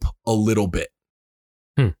help a little bit.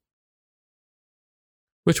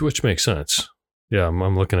 Which makes sense. Yeah,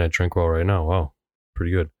 I'm looking at Drinkwell right now. Wow,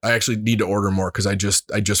 pretty good. I actually need to order more because I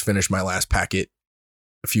just finished my last packet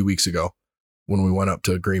a few weeks ago when we went up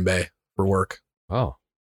to Green Bay for work. Wow,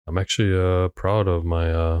 I'm actually proud of my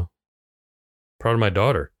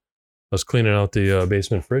daughter. I was cleaning out the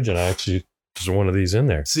basement fridge, and I actually there's one of these in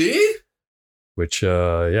there. See? Which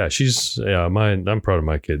I'm proud of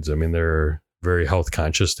my kids. I mean, they're very health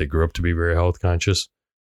conscious. They grew up to be very health conscious.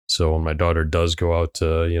 So when my daughter does go out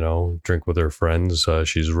to drink with her friends,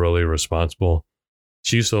 she's really responsible.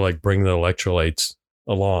 She used to like bring the electrolytes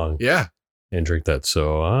along Yeah. and drink that.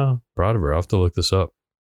 So proud of her. I'll have to look this up.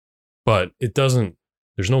 But there's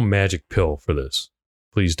no magic pill for this.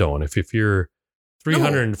 Please don't. If you're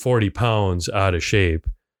 340 pounds out of shape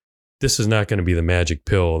this is not going to be the magic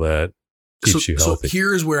pill that keeps you healthy. So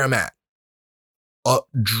here's where I'm at.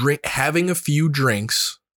 Having a few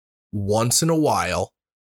drinks once in a while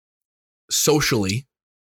socially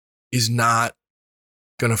is not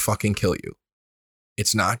going to fucking kill you.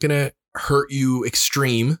 It's not going to hurt you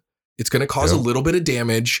extreme. It's going to cause a little bit of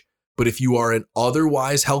damage. But if you are an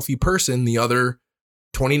otherwise healthy person, the other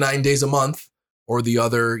 29 days a month or the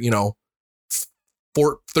other,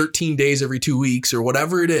 13 days every 2 weeks or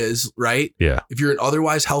whatever it is, right? Yeah. If you're an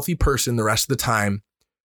otherwise healthy person the rest of the time,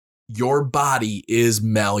 your body is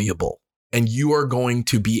malleable and you are going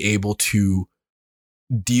to be able to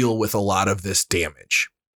deal with a lot of this damage.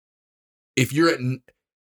 If you're at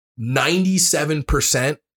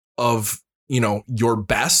 97% of, your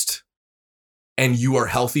best and you are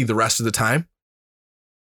healthy the rest of the time,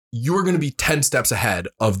 you are going to be 10 steps ahead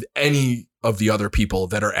of any of the other people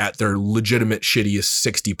that are at their legitimate shittiest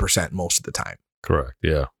 60% most of the time. Correct.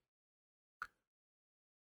 Yeah.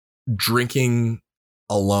 Drinking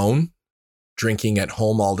alone, drinking at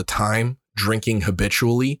home all the time, drinking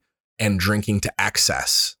habitually, and drinking to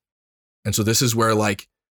excess. And so this is where,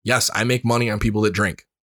 yes, I make money on people that drink.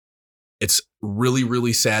 It's really,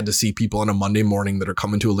 really sad to see people on a Monday morning that are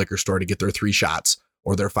coming to a liquor store to get their 3 shots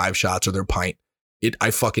or their 5 shots or their pint.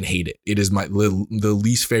 I fucking hate it. It is the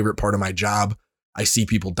least favorite part of my job. I see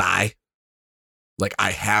people die.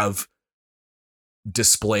 I have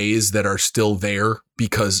displays that are still there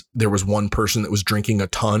because there was one person that was drinking a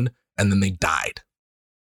ton and then they died.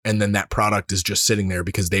 And then that product is just sitting there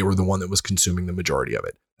because they were the one that was consuming the majority of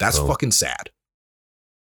it. That's fucking sad.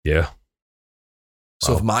 Yeah.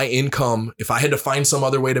 So if my income, if I had to find some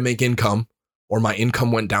other way to make income or my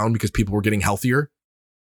income went down because people were getting healthier,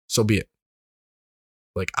 so be it.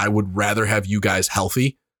 I would rather have you guys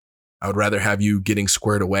healthy. I would rather have you getting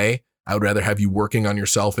squared away. I would rather have you working on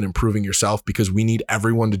yourself and improving yourself because we need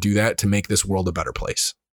everyone to do that to make this world a better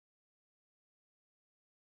place.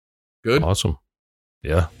 Good? Awesome.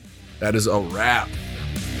 Yeah. That is a wrap.